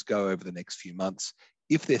how things go over the next few months.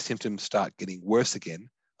 If their symptoms start getting worse again,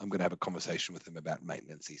 I'm going to have a conversation with them about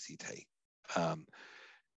maintenance ECT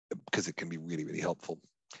because it can be really, really helpful.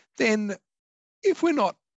 Then if we're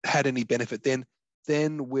not had any benefit,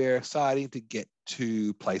 then we're starting to get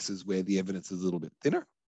to places where the evidence is a little bit thinner.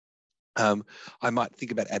 I might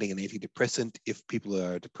think about adding an antidepressant if people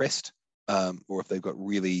are depressed or if they've got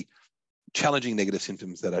really challenging negative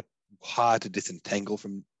symptoms that are hard to disentangle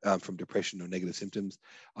from depression or negative symptoms.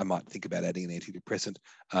 I might think about adding an antidepressant.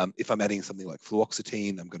 If I'm adding something like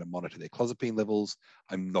fluoxetine, I'm going to monitor their clozapine levels.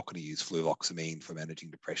 I'm not going to use fluvoxamine for managing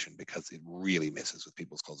depression because it really messes with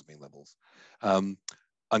people's clozapine levels. I'm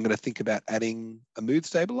going to think about adding a mood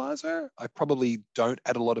stabilizer. I probably don't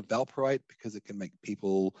add a lot of valproate because it can make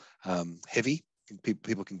people heavy.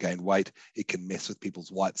 People can gain weight. It can mess with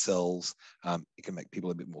people's white cells. It can make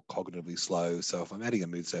people a bit more cognitively slow. So if I'm adding a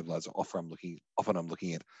mood stabilizer, often I'm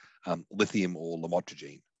looking at lithium or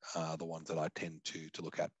lamotrigine, the ones that I tend to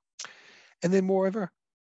look at. And then moreover,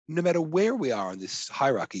 no matter where we are in this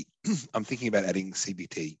hierarchy, I'm thinking about adding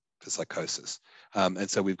CBT for psychosis. And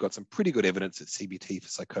so we've got some pretty good evidence that CBT for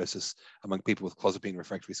psychosis among people with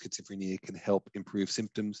clozapine-refractory schizophrenia can help improve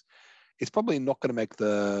symptoms. It's probably not going to make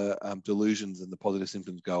the delusions and the positive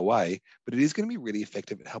symptoms go away, but it is going to be really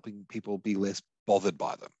effective at helping people be less bothered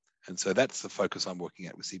by them. And so that's the focus I'm working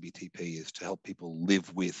at with CBTP, is to help people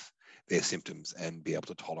live with their symptoms and be able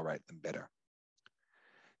to tolerate them better.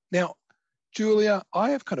 Now, Julia, I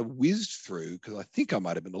have kind of whizzed through because I think I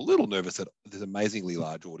might have been a little nervous at this amazingly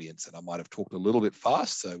large audience and I might have talked a little bit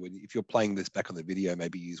fast. So if you're playing this back on the video,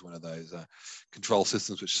 maybe use one of those control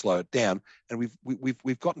systems which slow it down. And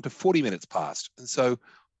we've gotten to 40 minutes past. And so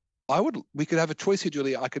we could have a choice here,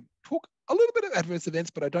 Julia. I could talk a little bit of adverse events,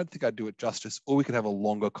 but I don't think I'd do it justice. Or we could have a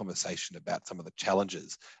longer conversation about some of the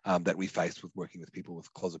challenges that we face with working with people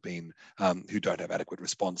with clozapine who don't have adequate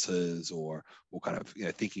responses, or kind of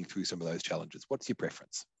thinking through some of those challenges. What's your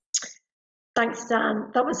preference? Thanks,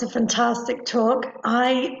 Dan. That was a fantastic talk.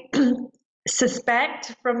 I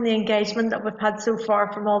suspect from the engagement that we've had so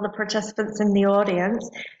far from all the participants in the audience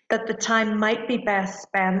that the time might be best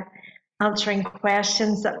spent answering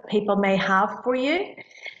questions that people may have for you.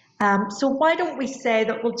 So why don't we say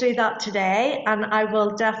that we'll do that today, and I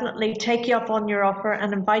will definitely take you up on your offer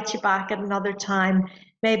and invite you back at another time,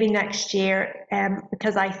 maybe next year,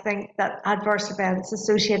 because I think that adverse events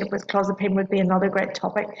associated with clozapine would be another great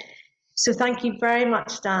topic. So thank you very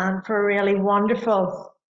much, Dan, for a really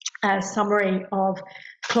wonderful summary of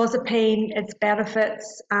clozapine, its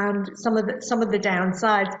benefits, and some of the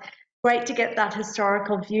downsides. Great to get that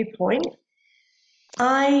historical viewpoint.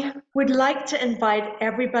 I would like to invite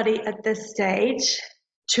everybody at this stage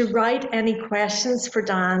to write any questions for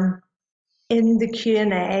Dan in the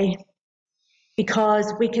Q&A,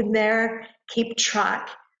 because we can there keep track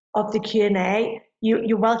of the Q&A.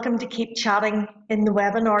 You're welcome to keep chatting in the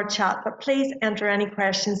webinar chat, but please enter any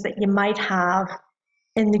questions that you might have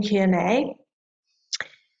in the Q&A.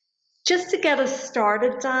 Just to get us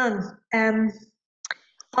started, Dan,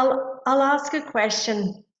 I'll ask a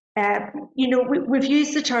question. We've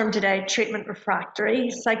used the term today,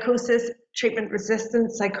 treatment-refractory. Psychosis,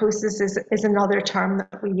 treatment-resistant psychosis is another term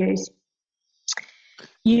that we use.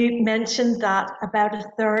 You mentioned that about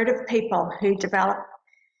a third of people who develop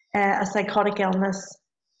a psychotic illness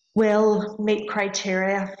will meet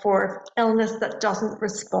criteria for illness that doesn't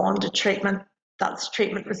respond to treatment. That's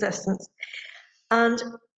treatment resistance. And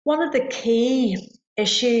one of the key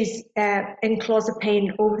issues in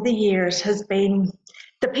clozapine over the years has been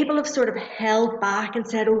that people have sort of held back and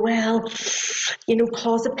said, oh, well,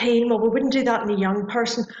 clozapine, well, we wouldn't do that in a young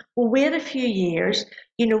person. We'll wait a few years,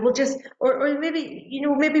 we'll just, or maybe,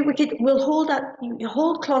 maybe we'll hold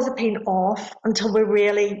clozapine off until we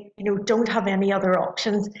really, don't have any other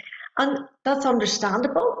options. And that's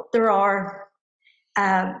understandable. There are,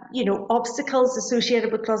 obstacles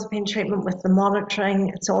associated with clozapine treatment with the monitoring.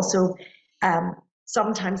 It's also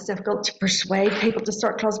sometimes difficult to persuade people to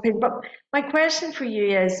start clozapine. But my question for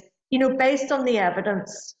you is, based on the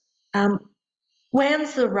evidence,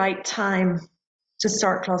 when's the right time to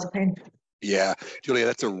start clozapine? Yeah, Julia,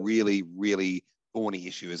 that's a really, really thorny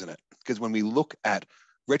issue, isn't it? Because when we look at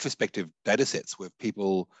retrospective data sets where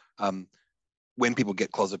people, when people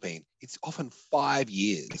get clozapine, it's often 5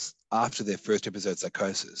 years after their first episode of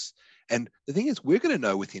psychosis. And the thing is, we're going to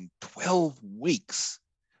know within 12 weeks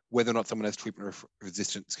whether or not someone has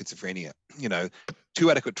treatment-resistant schizophrenia.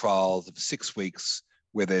 2 adequate trials of 6 weeks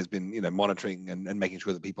where there's been, monitoring and making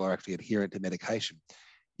sure that people are actually adherent to medication.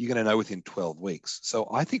 You're going to know within 12 weeks. So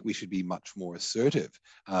I think we should be much more assertive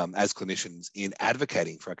as clinicians in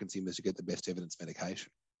advocating for our consumers to get the best evidence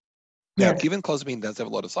medication. Now, given clozapine does have a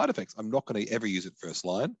lot of side effects, I'm not going to ever use it first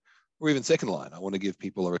line or even second line. I want to give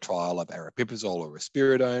people a trial of aripiprazole or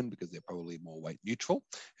risperidone because they're probably more weight neutral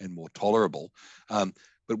and more tolerable.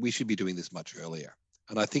 But we should be doing this much earlier.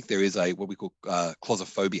 And I think there is what we call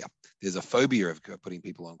clozophobia. There's a phobia of putting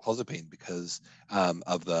people on clozapine because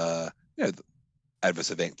of the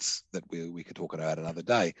adverse events that we could talk about another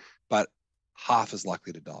day. But half as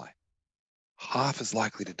likely to die. Half as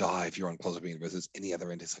likely to die if you're on clozapine versus any other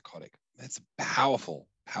antipsychotic. That's powerful,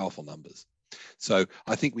 powerful numbers. So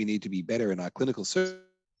I think we need to be better in our clinical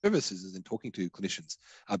services in talking to clinicians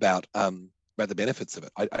about the benefits of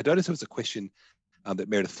it. I noticed there was a question that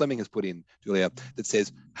Meredith Fleming has put in, Julia, that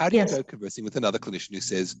says, how do you go conversing with another clinician who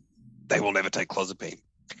says they will never take clozapine?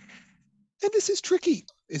 And this is tricky.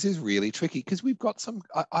 This is really tricky because we've got some,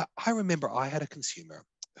 I remember I had a consumer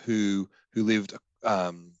who lived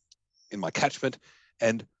in my catchment,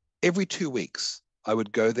 and every 2 weeks I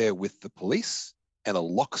would go there with the police and a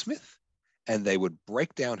locksmith, and they would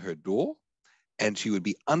break down her door and she would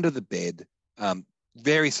be under the bed,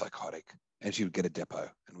 very psychotic, and she would get a depot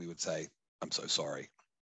and we would say, I'm so sorry.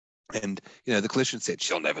 And, the clinician said,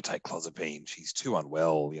 she'll never take clozapine. She's too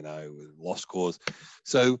unwell, lost cause.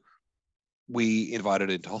 So we invited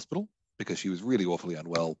her into hospital because she was really awfully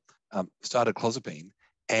unwell, started clozapine,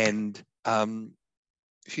 and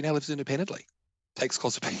she now lives independently, takes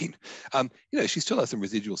clozapine. She still has some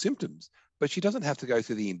residual symptoms, but she doesn't have to go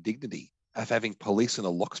through the indignity of having police and a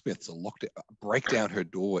locksmith break down her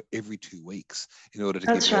door every 2 weeks in order to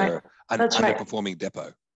give her an underperforming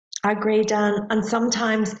depot. I agree, Dan. And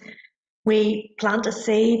sometimes we plant a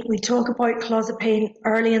seed, we talk about clozapine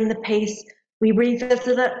early in the piece, we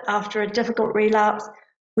revisit it after a difficult relapse,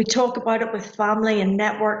 We talk about it with family and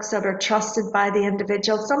networks that are trusted by the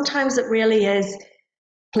individual. Sometimes it really is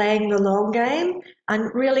playing the long game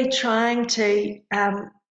and really trying to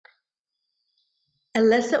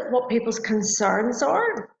elicit what people's concerns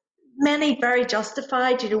are. Many very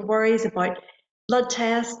justified, worries about blood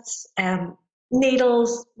tests,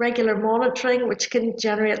 needles, regular monitoring, which can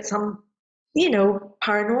generate some,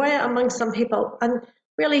 paranoia among some people, and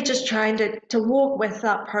really just trying to walk with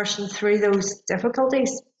that person through those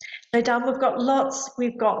difficulties. Now, Dan, we've got lots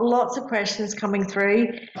of questions coming through.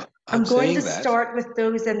 I'm going to start with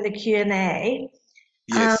those in the Q&A.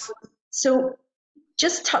 Yes. So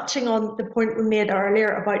just touching on the point we made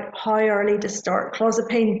earlier about how early to start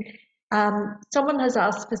clozapine, someone has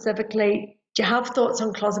asked specifically, do you have thoughts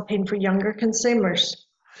on clozapine for younger consumers?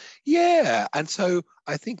 Yeah, and so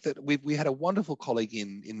I think that we had a wonderful colleague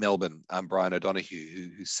in Melbourne, Brian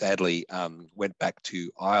O'Donoghue, who sadly went back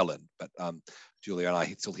to Ireland, but Julia and I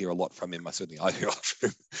still hear a lot from him. Certainly I hear a lot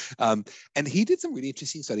from him. And he did some really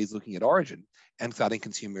interesting studies looking at origin and starting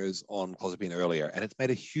consumers on clozapine earlier, and it's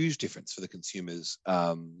made a huge difference for the consumers,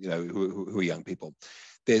 who are young people.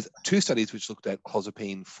 There's 2 studies which looked at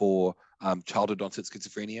clozapine for childhood onset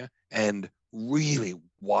schizophrenia, and really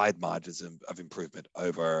wide margins of improvement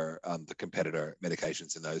over the competitor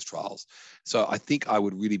medications in those trials. So I think I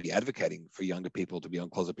would really be advocating for younger people to be on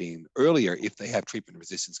clozapine earlier if they have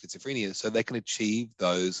treatment-resistant schizophrenia, so they can achieve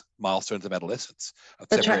those milestones of adolescence, of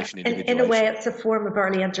That's separation, right. individuation. In a way, it's a form of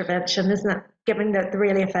early intervention, isn't it? Giving the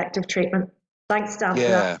really effective treatment. Thanks, Dan, for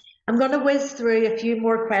that. I'm going to whiz through a few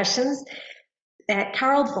more questions.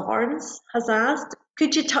 Carol Barnes has asked,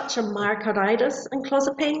 could you touch on myocarditis and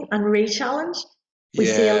clozapine and re-challenge? We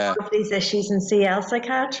see a lot of these issues in CL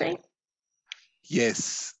psychiatry.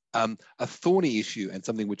 Yes, a thorny issue, and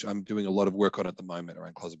something which I'm doing a lot of work on at the moment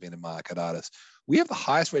around clozapine and myocarditis. We have the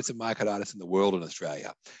highest rates of myocarditis in the world in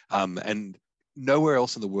Australia, and nowhere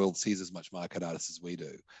else in the world sees as much myocarditis as we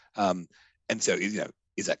do. And so,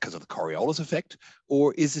 is that because of the Coriolis effect,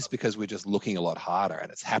 or is this because we're just looking a lot harder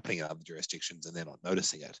and it's happening in other jurisdictions and they're not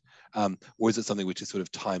noticing it? Or is it something which is sort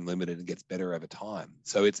of time limited and gets better over time?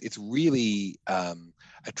 So it's really a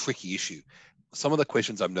tricky issue. Some of the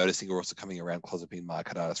questions I'm noticing are also coming around clozapine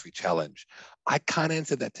myocarditis re-challenge. I can't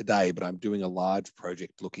answer that today, but I'm doing a large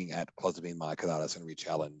project looking at clozapine myocarditis and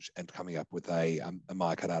re-challenge and coming up with a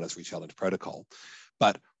myocarditis re-challenge protocol.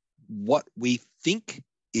 But what we think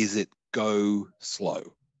is it go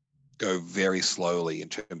very slowly in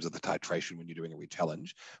terms of the titration when you're doing a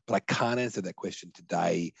re-challenge. But I can't answer that question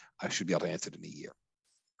today. I should be able to answer it in a year.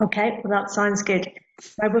 Okay, well, that sounds good.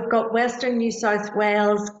 Now we've got Western New South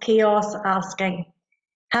Wales Chaos asking,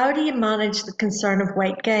 how do you manage the concern of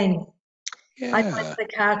weight gain? Yeah. I find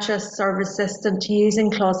psychiatrists are resistant to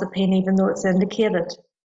using clozapine even though it's indicated,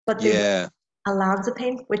 but they use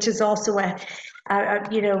olanzapine, which is also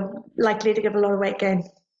likely to give a lot of weight gain.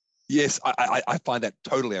 Yes, I find that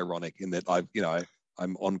totally ironic in that I'm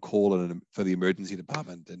on call for the emergency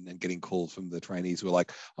department and getting calls from the trainees who are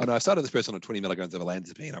like, oh no, I started this person on 20 milligrams of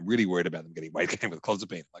olanzapine. I'm really worried about them getting weight gain with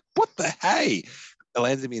clozapine. I'm like, what the hey?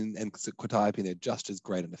 Olanzapine and quetiapine are just as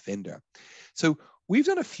great an offender. So we've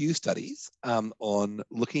done a few studies on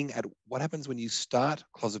looking at what happens when you start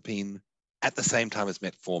clozapine at the same time as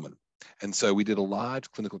metformin. And so we did a large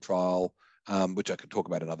clinical trial, which I could talk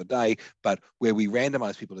about another day, but where we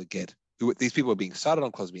randomized people to get, these people were being started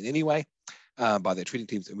on clozapine anyway by their treating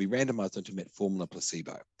teams, and we randomized them to metformin or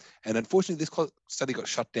placebo. And unfortunately, this study got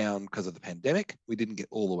shut down because of the pandemic. We didn't get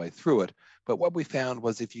all the way through it, but what we found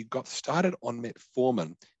was if you got started on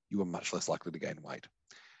metformin, you were much less likely to gain weight.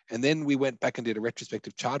 And then we went back and did a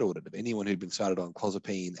retrospective chart audit of anyone who'd been started on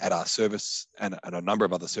clozapine at our service and a number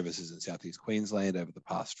of other services in Southeast Queensland over the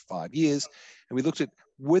past 5 years. And we looked at,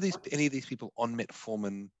 were any of these people on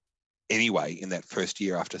metformin anyway in that first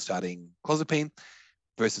year after starting clozapine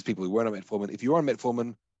versus people who weren't on metformin. If you're on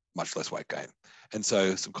metformin, much less weight gain. And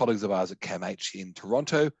so some colleagues of ours at CAMH in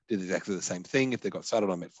Toronto did exactly the same thing. If they got started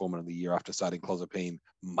on metformin in the year after starting clozapine,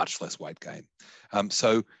 much less weight gain.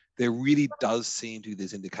 So there really does seem to be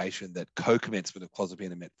this indication that co-commencement of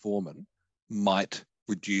clozapine and metformin might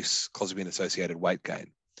reduce clozapine-associated weight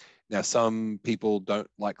gain. Now, some people don't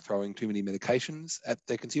like throwing too many medications at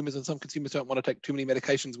their consumers, and some consumers don't want to take too many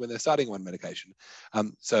medications when they're starting one medication.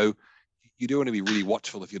 So you do want to be really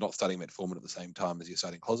watchful if you're not starting metformin at the same time as you're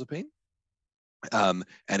starting clozapine. And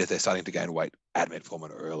if they're starting to gain weight, add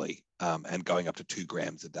metformin early and going up to 2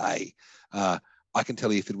 grams a day. I can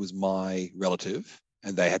tell you if it was my relative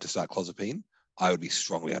and they had to start clozapine, I would be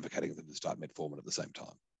strongly advocating them to start metformin at the same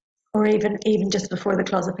time. Or even just before the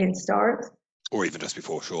clozapine starts? Or even just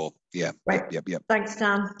before, sure. Yeah. Right. Yep. Thanks,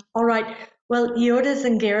 Dan. All right. Well, Yoda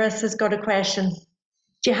Zangiris has got a question.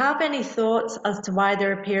 Do you have any thoughts as to why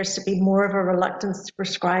there appears to be more of a reluctance to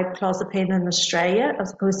prescribe clozapine in Australia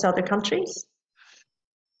as opposed to other countries?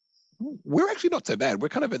 We're actually not so bad. We're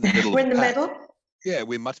kind of in the middle of We're the in the pack. middle? Yeah,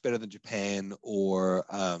 we're much better than Japan or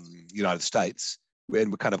United States. And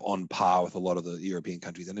we're kind of on par with a lot of the European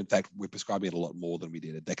countries. And in fact, we're prescribing it a lot more than we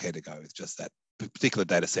did a decade ago. It's just that particular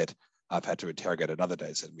data set, I've had to interrogate another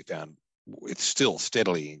data set, and we found it's still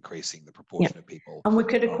steadily increasing the proportion of people. And we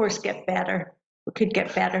could, of course, get better. We could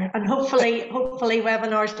get better. And hopefully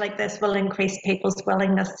webinars like this will increase people's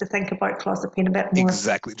willingness to think about clozapine a bit more.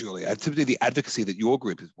 Exactly, Julia. And typically the advocacy that your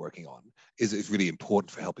group is working on is really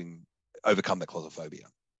important for helping overcome the claustrophobia.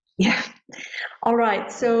 Yeah. All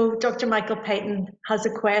right. So Dr. Michael Payton has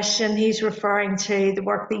a question. He's referring to the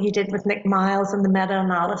work that you did with Nick Miles and the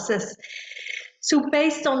meta-analysis. So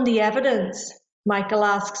based on the evidence, Michael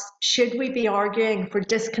asks, should we be arguing for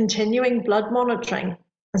discontinuing blood monitoring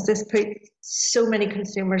as this puts so many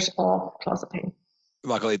consumers off clozapine?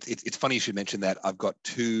 Michael, it's funny you should mention that. I've got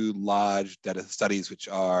 2 large data studies which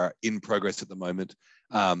are in progress at the moment,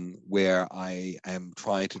 where I am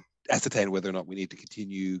trying to ascertain whether or not we need to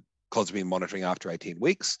continue clozapine monitoring after 18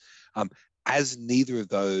 weeks. As neither of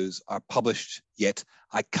those are published yet,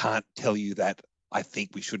 I can't tell you that I think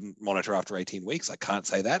we shouldn't monitor after 18 weeks. I can't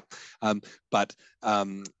say that. But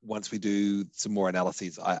once we do some more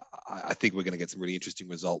analyses, I think we're going to get some really interesting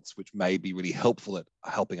results, which may be really helpful at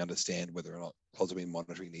helping understand whether or not clozapine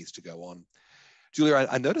monitoring needs to go on. Julia,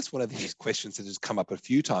 I noticed one of these questions that has come up a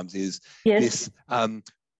few times is this,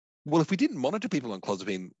 well, if we didn't monitor people on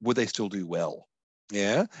clozapine, would they still do well?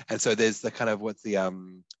 Yeah. And so there's the kind of what's the the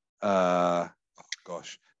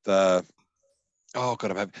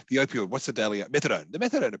opioid, what's the daily methadone? The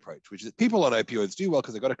methadone approach, which is people on opioids do well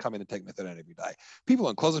because they've got to come in and take methadone every day. People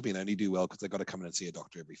on clozapine only do well because they've got to come in and see a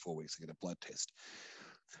doctor every 4 weeks and get a blood test.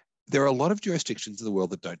 There are a lot of jurisdictions in the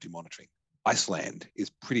world that don't do monitoring. Iceland is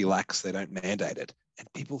pretty lax, they don't mandate it,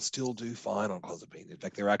 and people still do fine on clozapine. In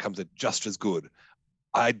fact, their outcomes are just as good.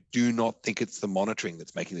 I do not think it's the monitoring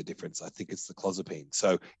that's making the difference. I think it's the clozapine.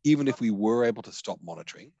 So even if we were able to stop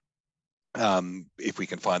monitoring, if we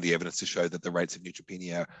can find the evidence to show that the rates of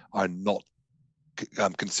neutropenia are not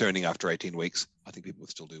concerning after 18 weeks, I think people would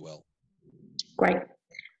still do well. Great.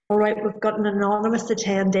 All right, we've got an anonymous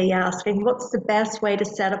attendee asking, what's the best way to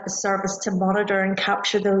set up a service to monitor and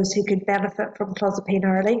capture those who could benefit from clozapine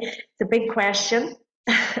early? It's a big question.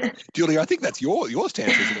 Julia, I think that's yours to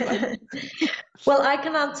answer, isn't it? Well, I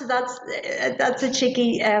can answer that. That's a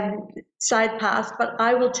cheeky side pass, but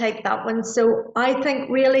I will take that one. So I think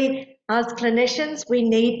really, as clinicians, we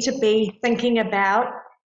need to be thinking about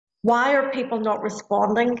why are people not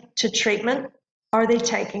responding to treatment? Are they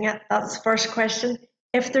taking it? That's the first question.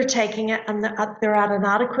 If they're taking it and they're at an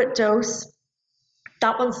adequate dose,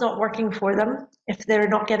 that one's not working for them. If they're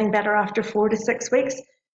not getting better after 4 to 6 weeks,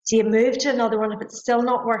 so you move to another one. If it's still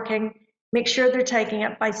not working, make sure they're taking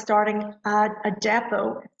it by starting at a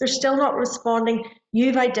depot. If they're still not responding,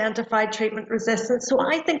 you've identified treatment resistance. So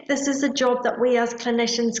I think this is a job that we as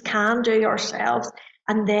clinicians can do ourselves,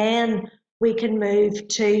 and then we can move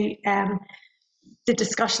to the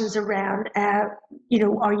discussions around, are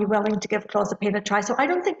you willing to give clozapine a try? So I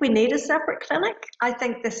don't think we need a separate clinic. I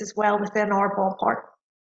think this is well within our ballpark.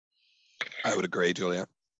 I would agree, Julia.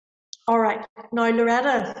 All right. Now,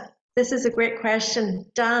 Loretta, this is a great question.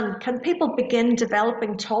 Dan, can people begin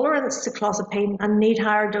developing tolerance to clozapine and need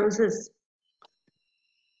higher doses?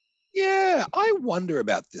 Yeah, I wonder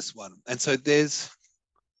about this one. And so there's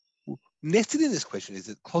nested in this question is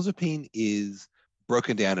that clozapine is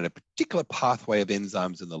broken down in a particular pathway of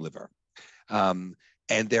enzymes in the liver. And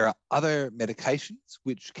there are other medications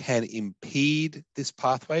which can impede this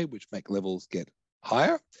pathway, which make levels get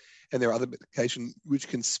higher. And there are other medications which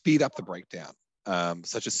can speed up the breakdown,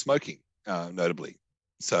 such as smoking, notably.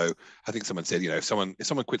 So I think someone said, if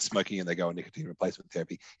someone quits smoking and they go on nicotine replacement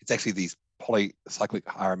therapy, it's actually these polycyclic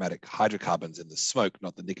aromatic hydrocarbons in the smoke,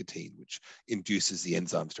 not the nicotine, which induces the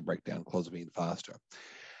enzymes to break down clozapine faster.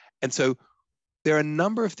 And so there are a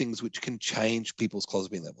number of things which can change people's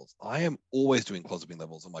clozapine levels. I am always doing clozapine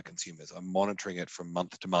levels on my consumers. I'm monitoring it from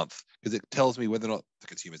month to month because it tells me whether or not the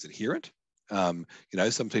consumer is adherent.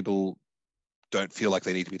 Some people don't feel like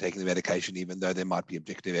they need to be taking the medication, even though there might be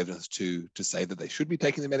objective evidence to say that they should be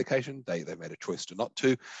taking the medication. They've made a choice to not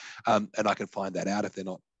to. And I can find that out if they're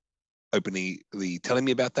not openly telling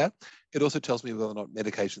me about that. It also tells me whether or not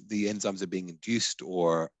medication, the enzymes are being induced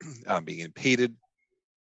or being impeded.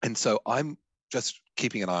 And so I'm just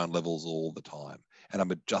keeping an eye on levels all the time. And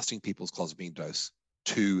I'm adjusting people's clozapine dose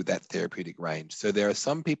to that therapeutic range. So there are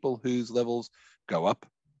some people whose levels go up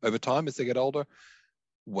over time as they get older.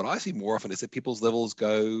 What I see more often is that people's levels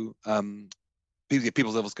go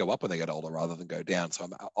up when they get older rather than go down. So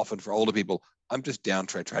I'm often, for older people, I'm just down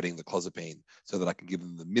titrating the clozapine so that I can give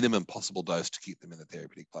them the minimum possible dose to keep them in the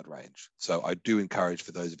therapeutic blood range. So I do encourage,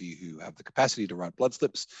 for those of you who have the capacity to write blood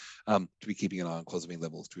slips, to be keeping an eye on clozapine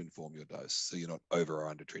levels to inform your dose, so you're not over or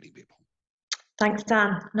under treating people. Thanks,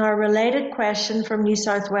 Dan. Now, a related question from New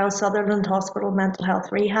South Wales Sutherland Hospital Mental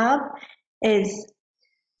Health Rehab is,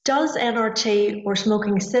 does NRT or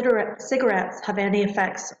smoking cigarettes have any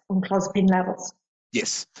effects on clozapine levels?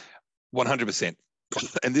 Yes, 100%.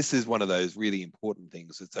 And this is one of those really important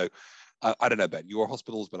things. So I don't know about your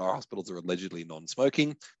hospitals, but our hospitals are allegedly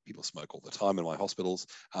non-smoking. People smoke all the time in my hospitals.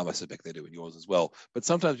 I suspect they do in yours as well. But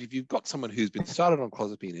sometimes if you've got someone who's been started on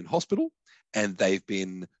clozapine in hospital and they've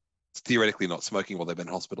been theoretically not smoking while they've been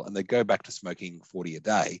in hospital and they go back to smoking 40 a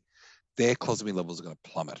day, their clozapine levels are going to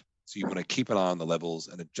plummet. So you want to keep an eye on the levels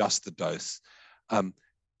and adjust the dose.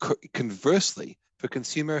 Conversely, for a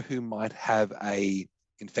consumer who might have a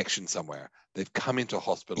infection somewhere, they've come into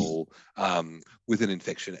hospital with an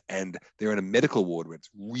infection and they're in a medical ward where it's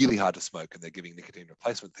really hard to smoke and they're giving nicotine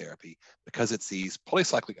replacement therapy, because it's these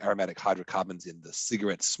polycyclic aromatic hydrocarbons in the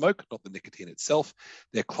cigarette smoke, not the nicotine itself,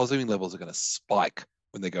 their clozapine levels are going to spike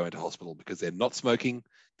when they go into hospital because they're not smoking.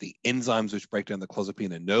 The enzymes which break down the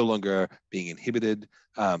clozapine are no longer being inhibited.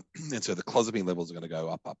 And so the clozapine levels are going to go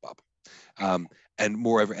up. And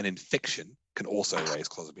moreover, an infection can also raise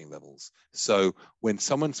clozapine levels. So when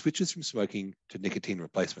someone switches from smoking to nicotine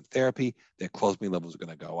replacement therapy, their clozapine levels are going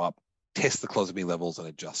to go up. Test the clozapine levels and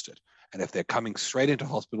adjust it. And if they're coming straight into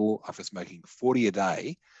hospital after smoking 40 a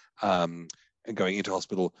day and going into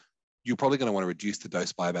hospital, you're probably going to want to reduce the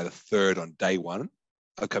dose by about a third on day one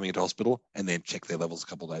of coming into hospital, and then check their levels a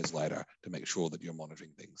couple of days later to make sure that you're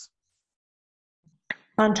monitoring things.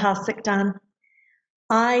 Fantastic, Dan.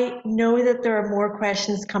 I know that there are more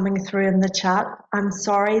questions coming through in the chat. I'm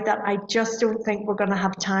sorry that I just don't think we're going to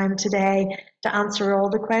have time today to answer all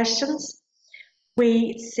the questions.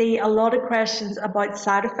 We see a lot of questions about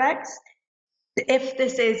side effects. If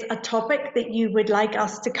this is a topic that you would like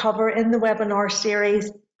us to cover in the webinar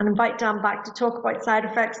series and invite Dan back to talk about side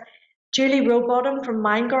effects, Julie Rowbottom from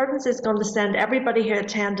Mindgardens is going to send everybody who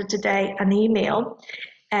attended today an email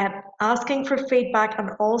asking for feedback and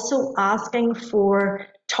also asking for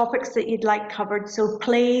topics that you'd like covered. So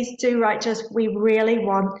please do write to us. We really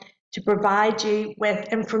want to provide you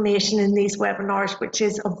with information in these webinars which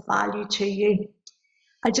is of value to you.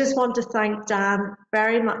 I just want to thank Dan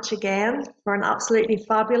very much again for an absolutely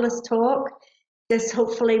fabulous talk. This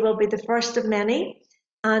hopefully will be the first of many.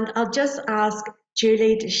 And I'll just ask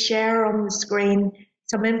Julie to share on the screen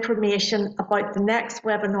some information about the next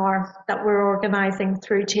webinar that we're organising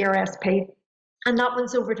through TRSP. And that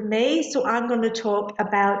one's over to me, so I'm going to talk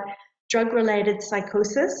about drug-related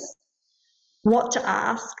psychosis, what to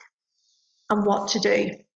ask, and what to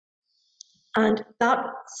do. And that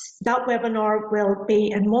webinar will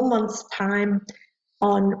be in 1 month's time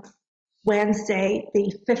on Wednesday,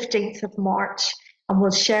 the 15th of March. And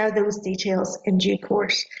we'll share those details in due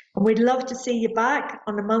course. And we'd love to see you back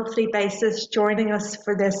on a monthly basis joining us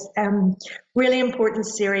for this really important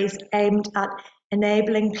series aimed at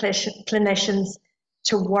enabling clinicians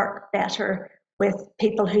to work better with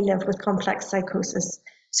people who live with complex psychosis.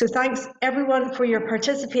 So thanks everyone for your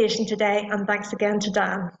participation today, and thanks again to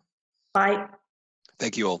Dan. Bye.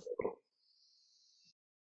 Thank you all.